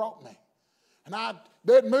husband what brought me. And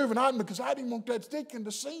they'd moving on because I didn't want that deacon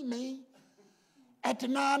to see me at the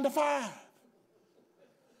 9 to 5.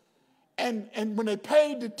 And when they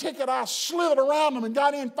paid the ticket, I slid around them and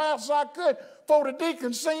got in fast as I could before the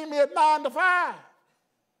deacon seen me at 9 to 5.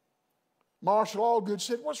 Marshall Allgood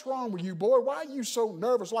said, what's wrong with you, boy? Why are you so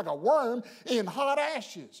nervous like a worm in hot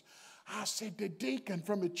ashes? I said, the deacon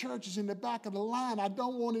from the church is in the back of the line. I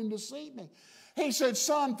don't want him to see me. He said,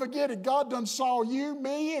 son, forget it. God done saw you,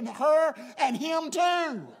 me, and her, and him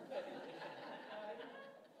too.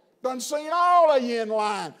 Done seen all of you in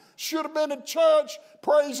line. Should have been at church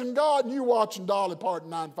praising God, and you watching Dolly Parton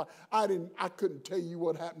 9 to 5. I couldn't tell you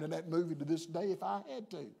what happened in that movie to this day if I had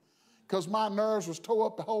to. Because my nerves was tore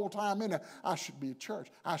up the whole time in there. I should be at church.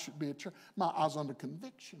 I should be at church. I was under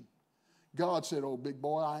conviction. God said, oh, big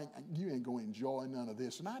boy, you ain't going to enjoy none of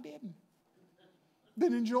this. And I didn't.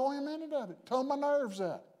 Didn't enjoy a minute of it. Tore my nerves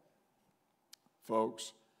out.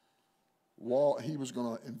 Folks, he was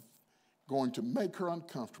going to make her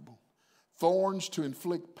uncomfortable. Thorns to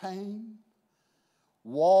inflict pain.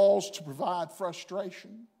 Walls to provide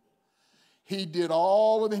frustration. He did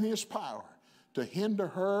all within his power to hinder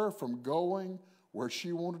her from going where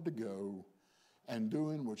she wanted to go and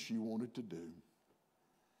doing what she wanted to do.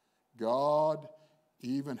 God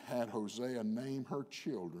even had Hosea name her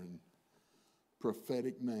children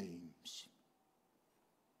prophetic names.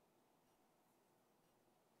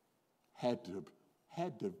 Had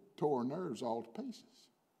to tore her nerves all to pieces.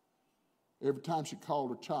 Every time she called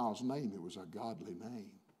her child's name, it was a godly name.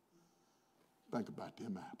 Think about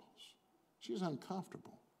them apples. She was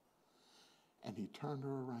uncomfortable. And he turned her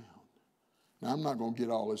around. Now, I'm not going to get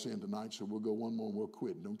all this in tonight, so we'll go one more and we'll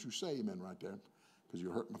quit. Don't you say amen right there, because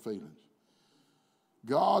you'll hurt my feelings.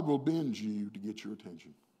 God will bend you to get your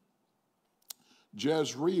attention.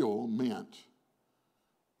 Jezreel meant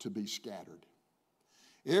to be scattered.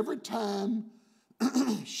 Every time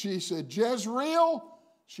she said, Jezreel,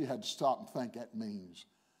 she had to stop and think that means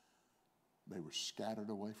they were scattered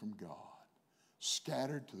away from God,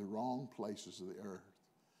 scattered to the wrong places of the earth.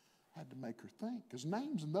 Had to make her think, because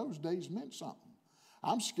names in those days meant something.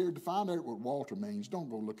 I'm scared to find out what Walter means. Don't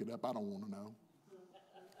go look it up. I don't want to know.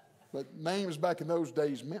 But names back in those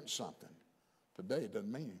days meant something. Today it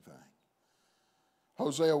doesn't mean anything.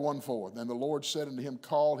 Hosea 1:4, then the Lord said unto him,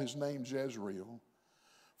 call his name Jezreel,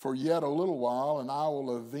 for yet a little while, and I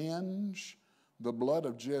will avenge the blood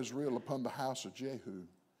of Jezreel upon the house of Jehu,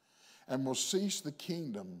 and will cease the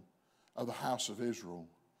kingdom of the house of Israel.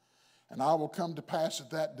 And I will come to pass at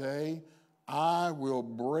that day, I will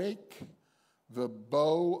break the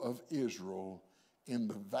bow of Israel in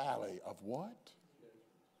the valley of what?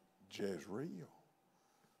 Jezreel.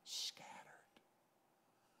 Scattered.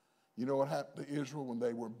 You know what happened to Israel when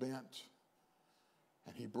they were bent?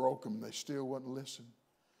 And he broke them and they still wouldn't listen.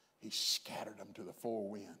 He scattered them to the four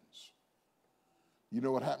winds. You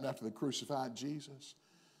know what happened after they crucified Jesus?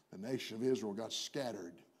 The nation of Israel got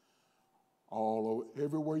scattered all over.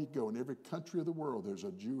 Everywhere you go, in every country of the world, there's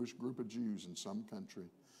a Jewish group of Jews in some country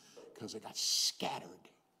because they got scattered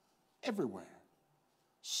everywhere.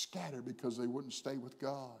 Scattered because they wouldn't stay with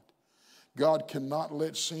God. God cannot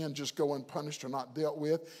let sin just go unpunished or not dealt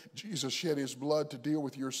with. Jesus shed his blood to deal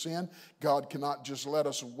with your sin. God cannot just let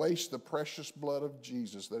us waste the precious blood of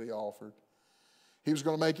Jesus that he offered. He was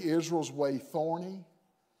going to make Israel's way thorny,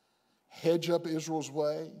 hedge up Israel's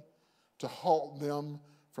way to halt them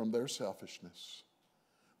from their selfishness.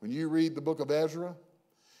 When you read the book of Ezra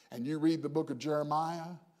and you read the book of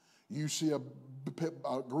Jeremiah, you see a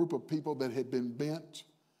group of people that had been bent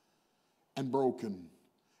and broken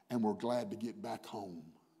and were glad to get back home.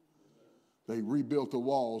 They rebuilt the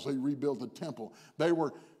walls. They rebuilt the temple. They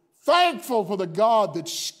were thankful for the God that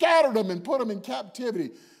scattered them and put them in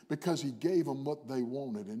captivity because he gave them what they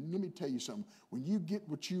wanted. And let me tell you something. When you get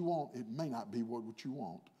what you want, it may not be what you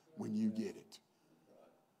want when you get it.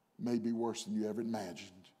 It may be worse than you ever imagined.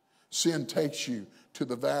 Sin takes you to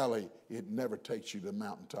the valley. It never takes you to the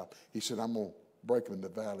mountaintop. He said, I'm going to break them in the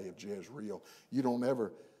valley of Jezreel. You don't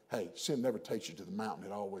ever... Hey, sin never takes you to the mountain.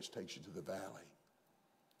 It always takes you to the valley.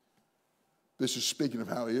 This is speaking of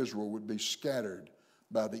how Israel would be scattered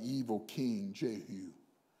by the evil king Jehu.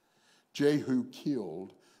 Jehu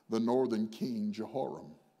killed the northern king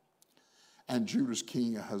Jehoram and Judah's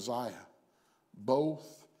king Ahaziah,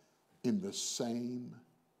 both in the same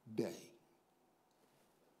day.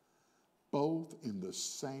 Both in the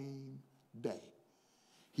same day.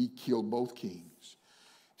 He killed both kings.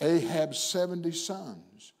 Ahab's 70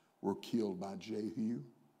 sons were killed by Jehu.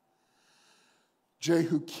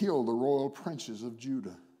 Jehu killed the royal princes of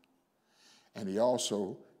Judah, and he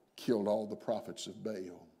also killed all the prophets of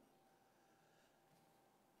Baal.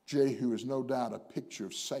 Jehu is no doubt a picture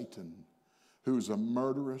of Satan, who is a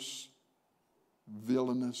murderous,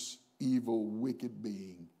 villainous, evil, wicked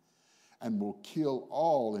being, and will kill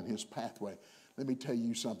all in his pathway. Let me tell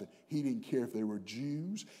you something. He didn't care if they were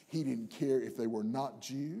Jews. He didn't care if they were not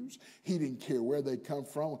Jews. He didn't care where they come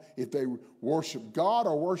from, if they worship God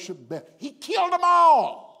or worship Beth. He killed them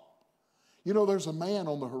all. You know, there's a man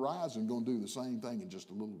on the horizon going to do the same thing in just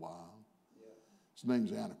a little while. His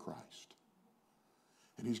name's Antichrist.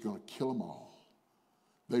 And he's going to kill them all.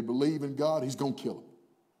 They believe in God, he's going to kill them.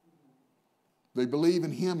 They believe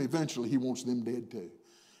in him, eventually he wants them dead too.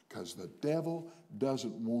 Because the devil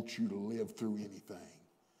doesn't want you to live through anything.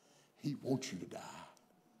 He wants you to die.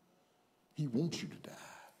 He wants you to die.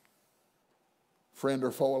 Friend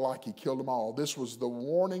or foe alike, he killed them all. This was the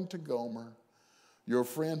warning to Gomer. Your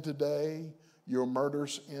friend today, your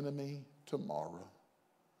murderous enemy tomorrow.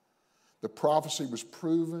 The prophecy was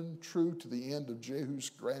proven true to the end of Jehu's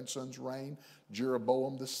grandson's reign,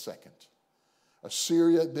 Jeroboam II.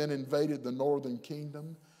 Assyria then invaded the northern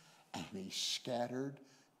kingdom, and he scattered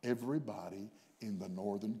everybody in the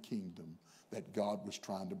northern kingdom that God was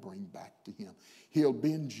trying to bring back to him. He'll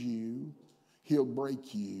bend you, he'll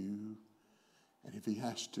break you, and if he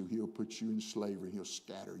has to, he'll put you in slavery. He'll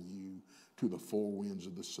scatter you to the four winds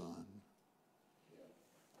of the sun.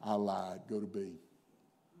 I lied. Go to B.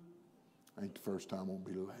 Ain't the first time, won't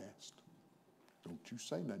be the last. Don't you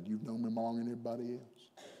say nothing. You've known me longer than everybody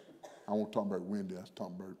else. I won't talk about Wendy. I was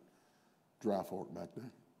talking about Dry Fork back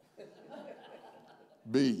there.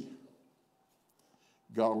 B,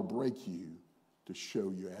 God will break you to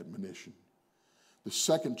show you admonition. The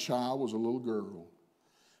second child was a little girl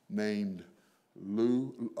named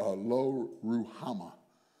Lo Ruhamah.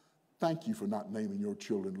 Thank you for not naming your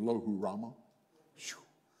children Lohurama.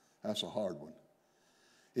 That's a hard one.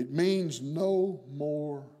 It means no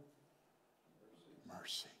more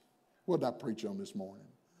mercy. What did I preach on this morning?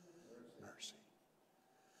 Mercy.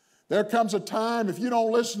 There comes a time, if you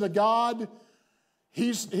don't listen to God,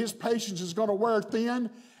 His patience is going to wear thin,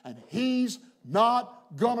 and He's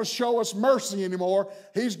not going to show us mercy anymore.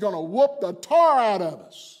 He's going to whoop the tar out of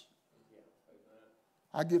us.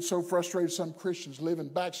 I get so frustrated, some Christians living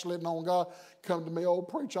backsliding on God come to me, oh,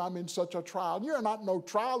 preacher, I'm in such a trial. You're not in no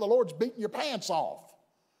trial. The Lord's beating your pants off.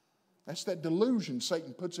 That's that delusion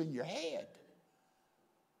Satan puts in your head.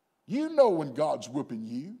 You know when God's whooping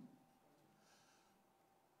you.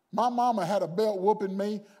 My mama had a belt whooping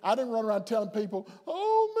me. I didn't run around telling people,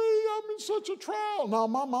 oh, me, I'm in such a trial. No,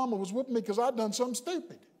 my mama was whooping me because I'd done something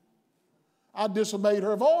stupid. I disobeyed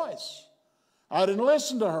her voice. I didn't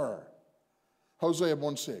listen to her. Hosea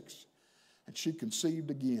 1:6. And she conceived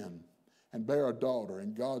again and bare a daughter.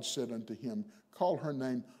 And God said unto him, call her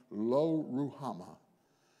name Lo-Ruhamah,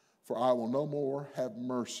 for I will no more have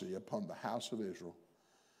mercy upon the house of Israel.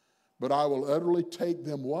 But I will utterly take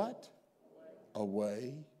them what?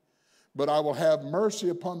 Away. But I will have mercy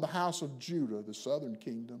upon the house of Judah, the southern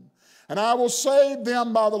kingdom. And I will save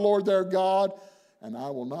them by the Lord their God. And I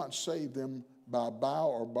will not save them by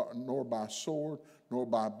bow nor by sword, nor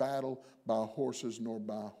by battle, by horses, nor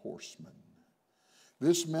by horsemen.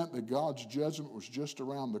 This meant that God's judgment was just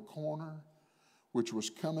around the corner, which was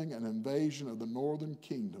coming an invasion of the northern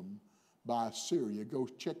kingdom by Assyria. Go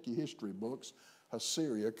check your history books.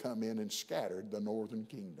 Assyria come in and scattered the northern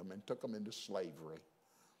kingdom and took them into slavery.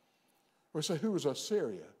 We say, who was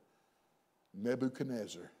Assyria?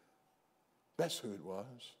 Nebuchadnezzar. That's who it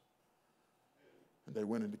was. And they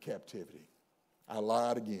went into captivity. I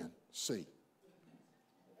lied again. See.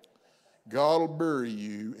 God will bury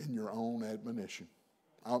you in your own abomination.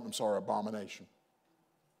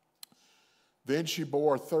 Then she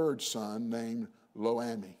bore a third son named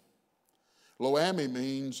Lo-Ammi. Lo-Ammi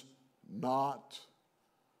means not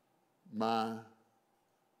my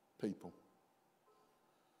people.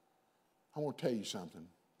 I want to tell you something.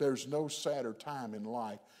 There's no sadder time in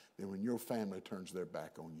life than when your family turns their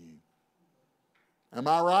back on you. Am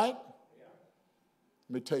I right? Yeah.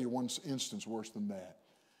 Let me tell you one instance worse than that.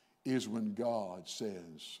 Is when God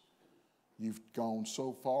says, you've gone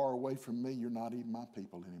so far away from me, you're not even my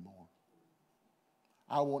people anymore.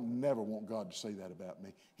 I never want God to say that about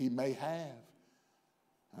me. He may have.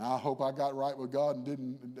 And I hope I got right with God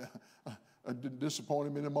and didn't disappoint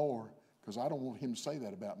him anymore, because I don't want him to say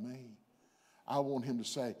that about me. I want him to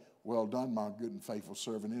say, well done, my good and faithful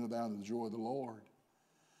servant, enter thou into the joy of the Lord.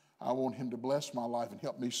 I want him to bless my life and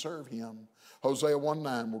help me serve him. Hosea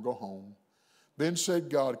 1:9, we'll go home. Then said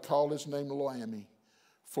God, call his name Lo-Ammi,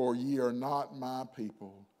 for ye are not my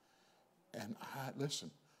people. And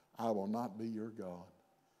I will not be your God.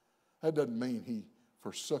 That doesn't mean he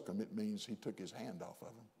forsook them. It means he took his hand off of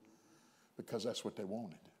them, because that's what they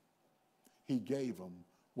wanted. He gave them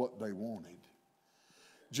what they wanted.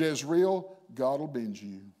 Jezreel, God will bend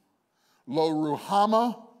you.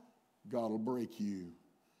 Lo-Ruhamah, God will break you.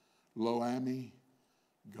 Lo-Ammi,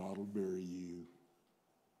 God will bury you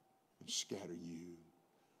and scatter you,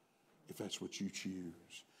 if that's what you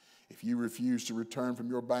choose. If you refuse to return from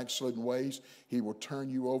your backslidden ways, he will turn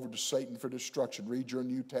you over to Satan for destruction. Read your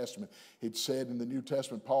New Testament. It said in the New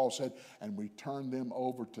Testament, Paul said, and we turned them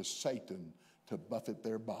over to Satan to buffet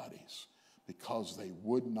their bodies, because they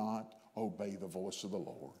would not obey the voice of the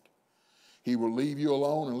Lord. He will leave you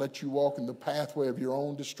alone and let you walk in the pathway of your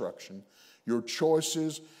own destruction. Your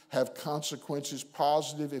choices have consequences,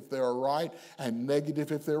 positive if they're right and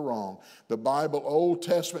negative if they're wrong. The Bible, Old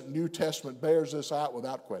Testament, New Testament, bears this out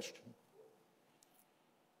without question.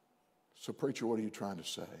 So, preacher, what are you trying to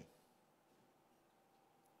say?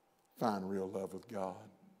 Find real love with God.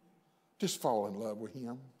 Just fall in love with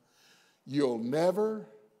him. You'll never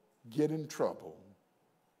get in trouble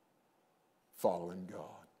following God.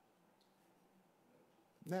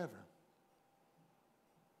 Never.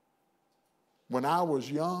 When I was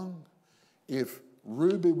young, if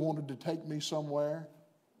Ruby wanted to take me somewhere,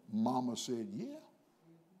 Mama said, yeah.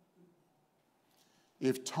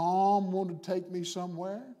 If Tom wanted to take me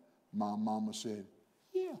somewhere, my mama said,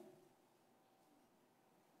 yeah.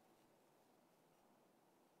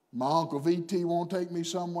 My Uncle V.T. want to take me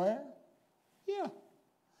somewhere? Yeah.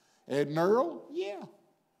 Ed and Earl? Yeah.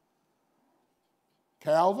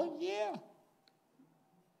 Calvin? Yeah.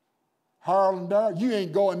 Harlan Dyer? You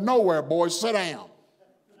ain't going nowhere, boys. Sit down.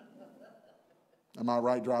 Am I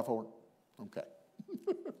right, Dry Ford? Okay.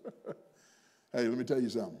 Hey, let me tell you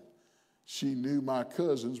something. She knew my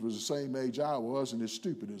cousins was the same age I was and as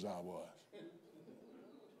stupid as I was.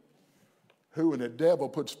 Who in the devil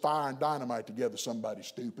puts fire and dynamite together? Somebody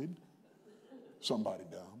stupid, somebody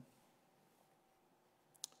dumb.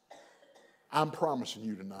 I'm promising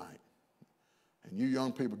you tonight, and you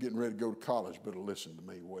young people getting ready to go to college better listen to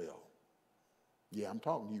me well. Yeah, I'm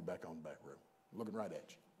talking to you back on the back row, looking right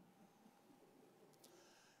at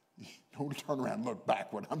you. Don't turn around and look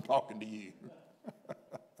backward. I'm talking to you.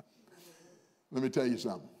 Let me tell you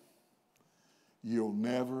something. You'll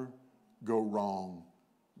never go wrong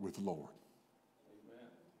with the Lord. Amen.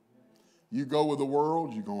 You go with the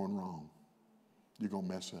world, you're going wrong. You're going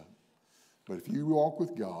to mess up. But if you walk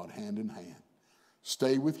with God hand in hand,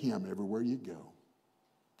 stay with Him everywhere you go,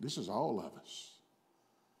 this is all of us,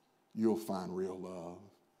 you'll find real love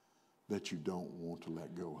that you don't want to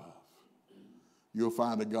let go of. You'll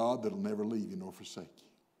find a God that'll never leave you nor forsake you.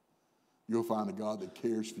 You'll find a God that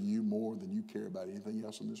cares for you more than you care about anything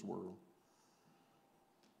else in this world.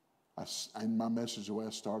 In my message, the way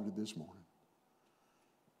I started this morning,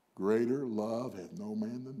 greater love hath no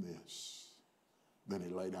man than this, than he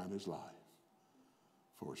laid down his life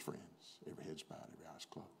for his friends. Every head's bowed, every eye's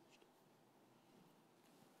closed.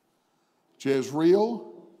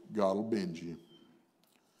 Jezreel, God will bend you.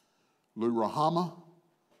 Lo-Ruhamah,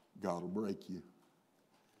 God will break you.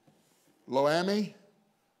 Lo-Ammi,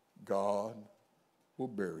 God will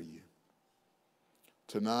bury you.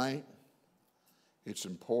 Tonight, it's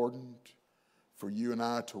important for you and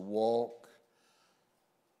I to walk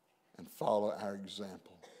and follow our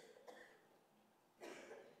example.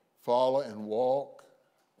 Follow and walk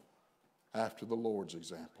after the Lord's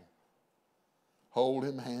example. Hold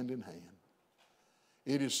Him hand in hand.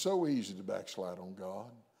 It is so easy to backslide on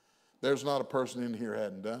God. There's not a person in here who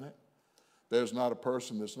hadn't done it. There's not a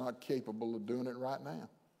person that's not capable of doing it right now.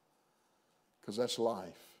 Because that's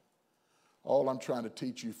life. All I'm trying to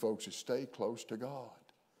teach you folks is stay close to God.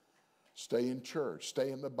 Stay in church.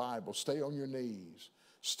 Stay in the Bible. Stay on your knees.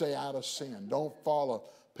 Stay out of sin. Don't follow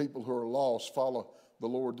people who are lost. Follow the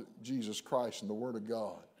Lord Jesus Christ and the Word of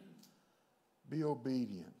God. Be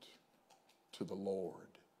obedient to the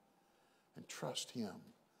Lord and trust Him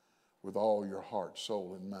with all your heart,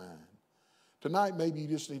 soul, and mind. Tonight, maybe you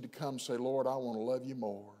just need to come and say, Lord, I want to love you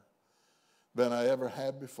more than I ever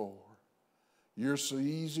have before. You're so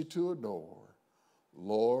easy to adore.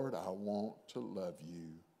 Lord, I want to love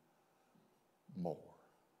you more.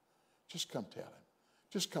 Just come tell Him.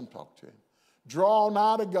 Just come talk to Him. Draw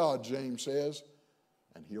nigh to God, James says,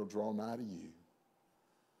 and He'll draw nigh to you.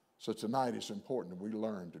 So tonight it's important that we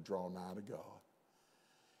learn to draw nigh to God.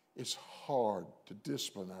 It's hard to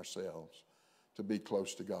discipline ourselves to be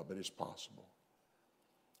close to God, but it's possible.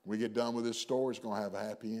 When we get done with this story, it's going to have a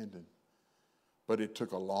happy ending. But it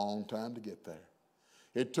took a long time to get there.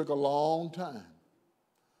 It took a long time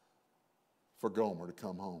for Gomer to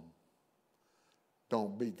come home.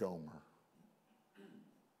 Don't be Gomer.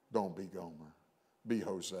 Don't be Gomer. Be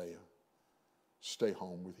Hosea. Stay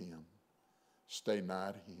home with Him. Stay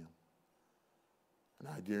nigh to Him. And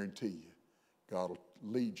I guarantee you, God will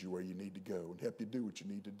lead you where you need to go and help you do what you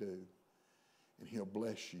need to do. And He'll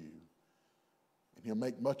bless you. And He'll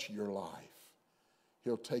make much of your life.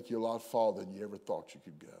 He'll take you a lot farther than you ever thought you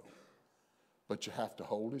could go. But you have to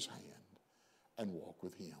hold His hand and walk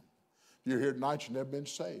with Him. If you're here tonight, you've never been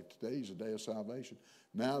saved. Today is a day of salvation.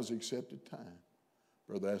 Now is the accepted time.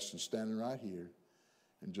 Brother Eston's standing right here.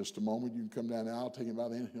 In just a moment, you can come down the aisle, take him by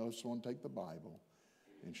the hand. He'll just want to take the Bible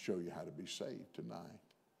and show you how to be saved tonight.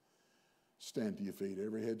 Stand to your feet.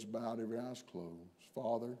 Every head's bowed, every eye's closed.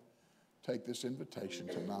 Father, take this invitation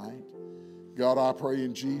tonight. God, I pray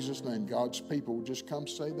in Jesus' name, God's people will just come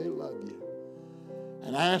say they love you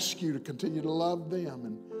and ask you to continue to love them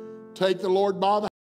and take the Lord by the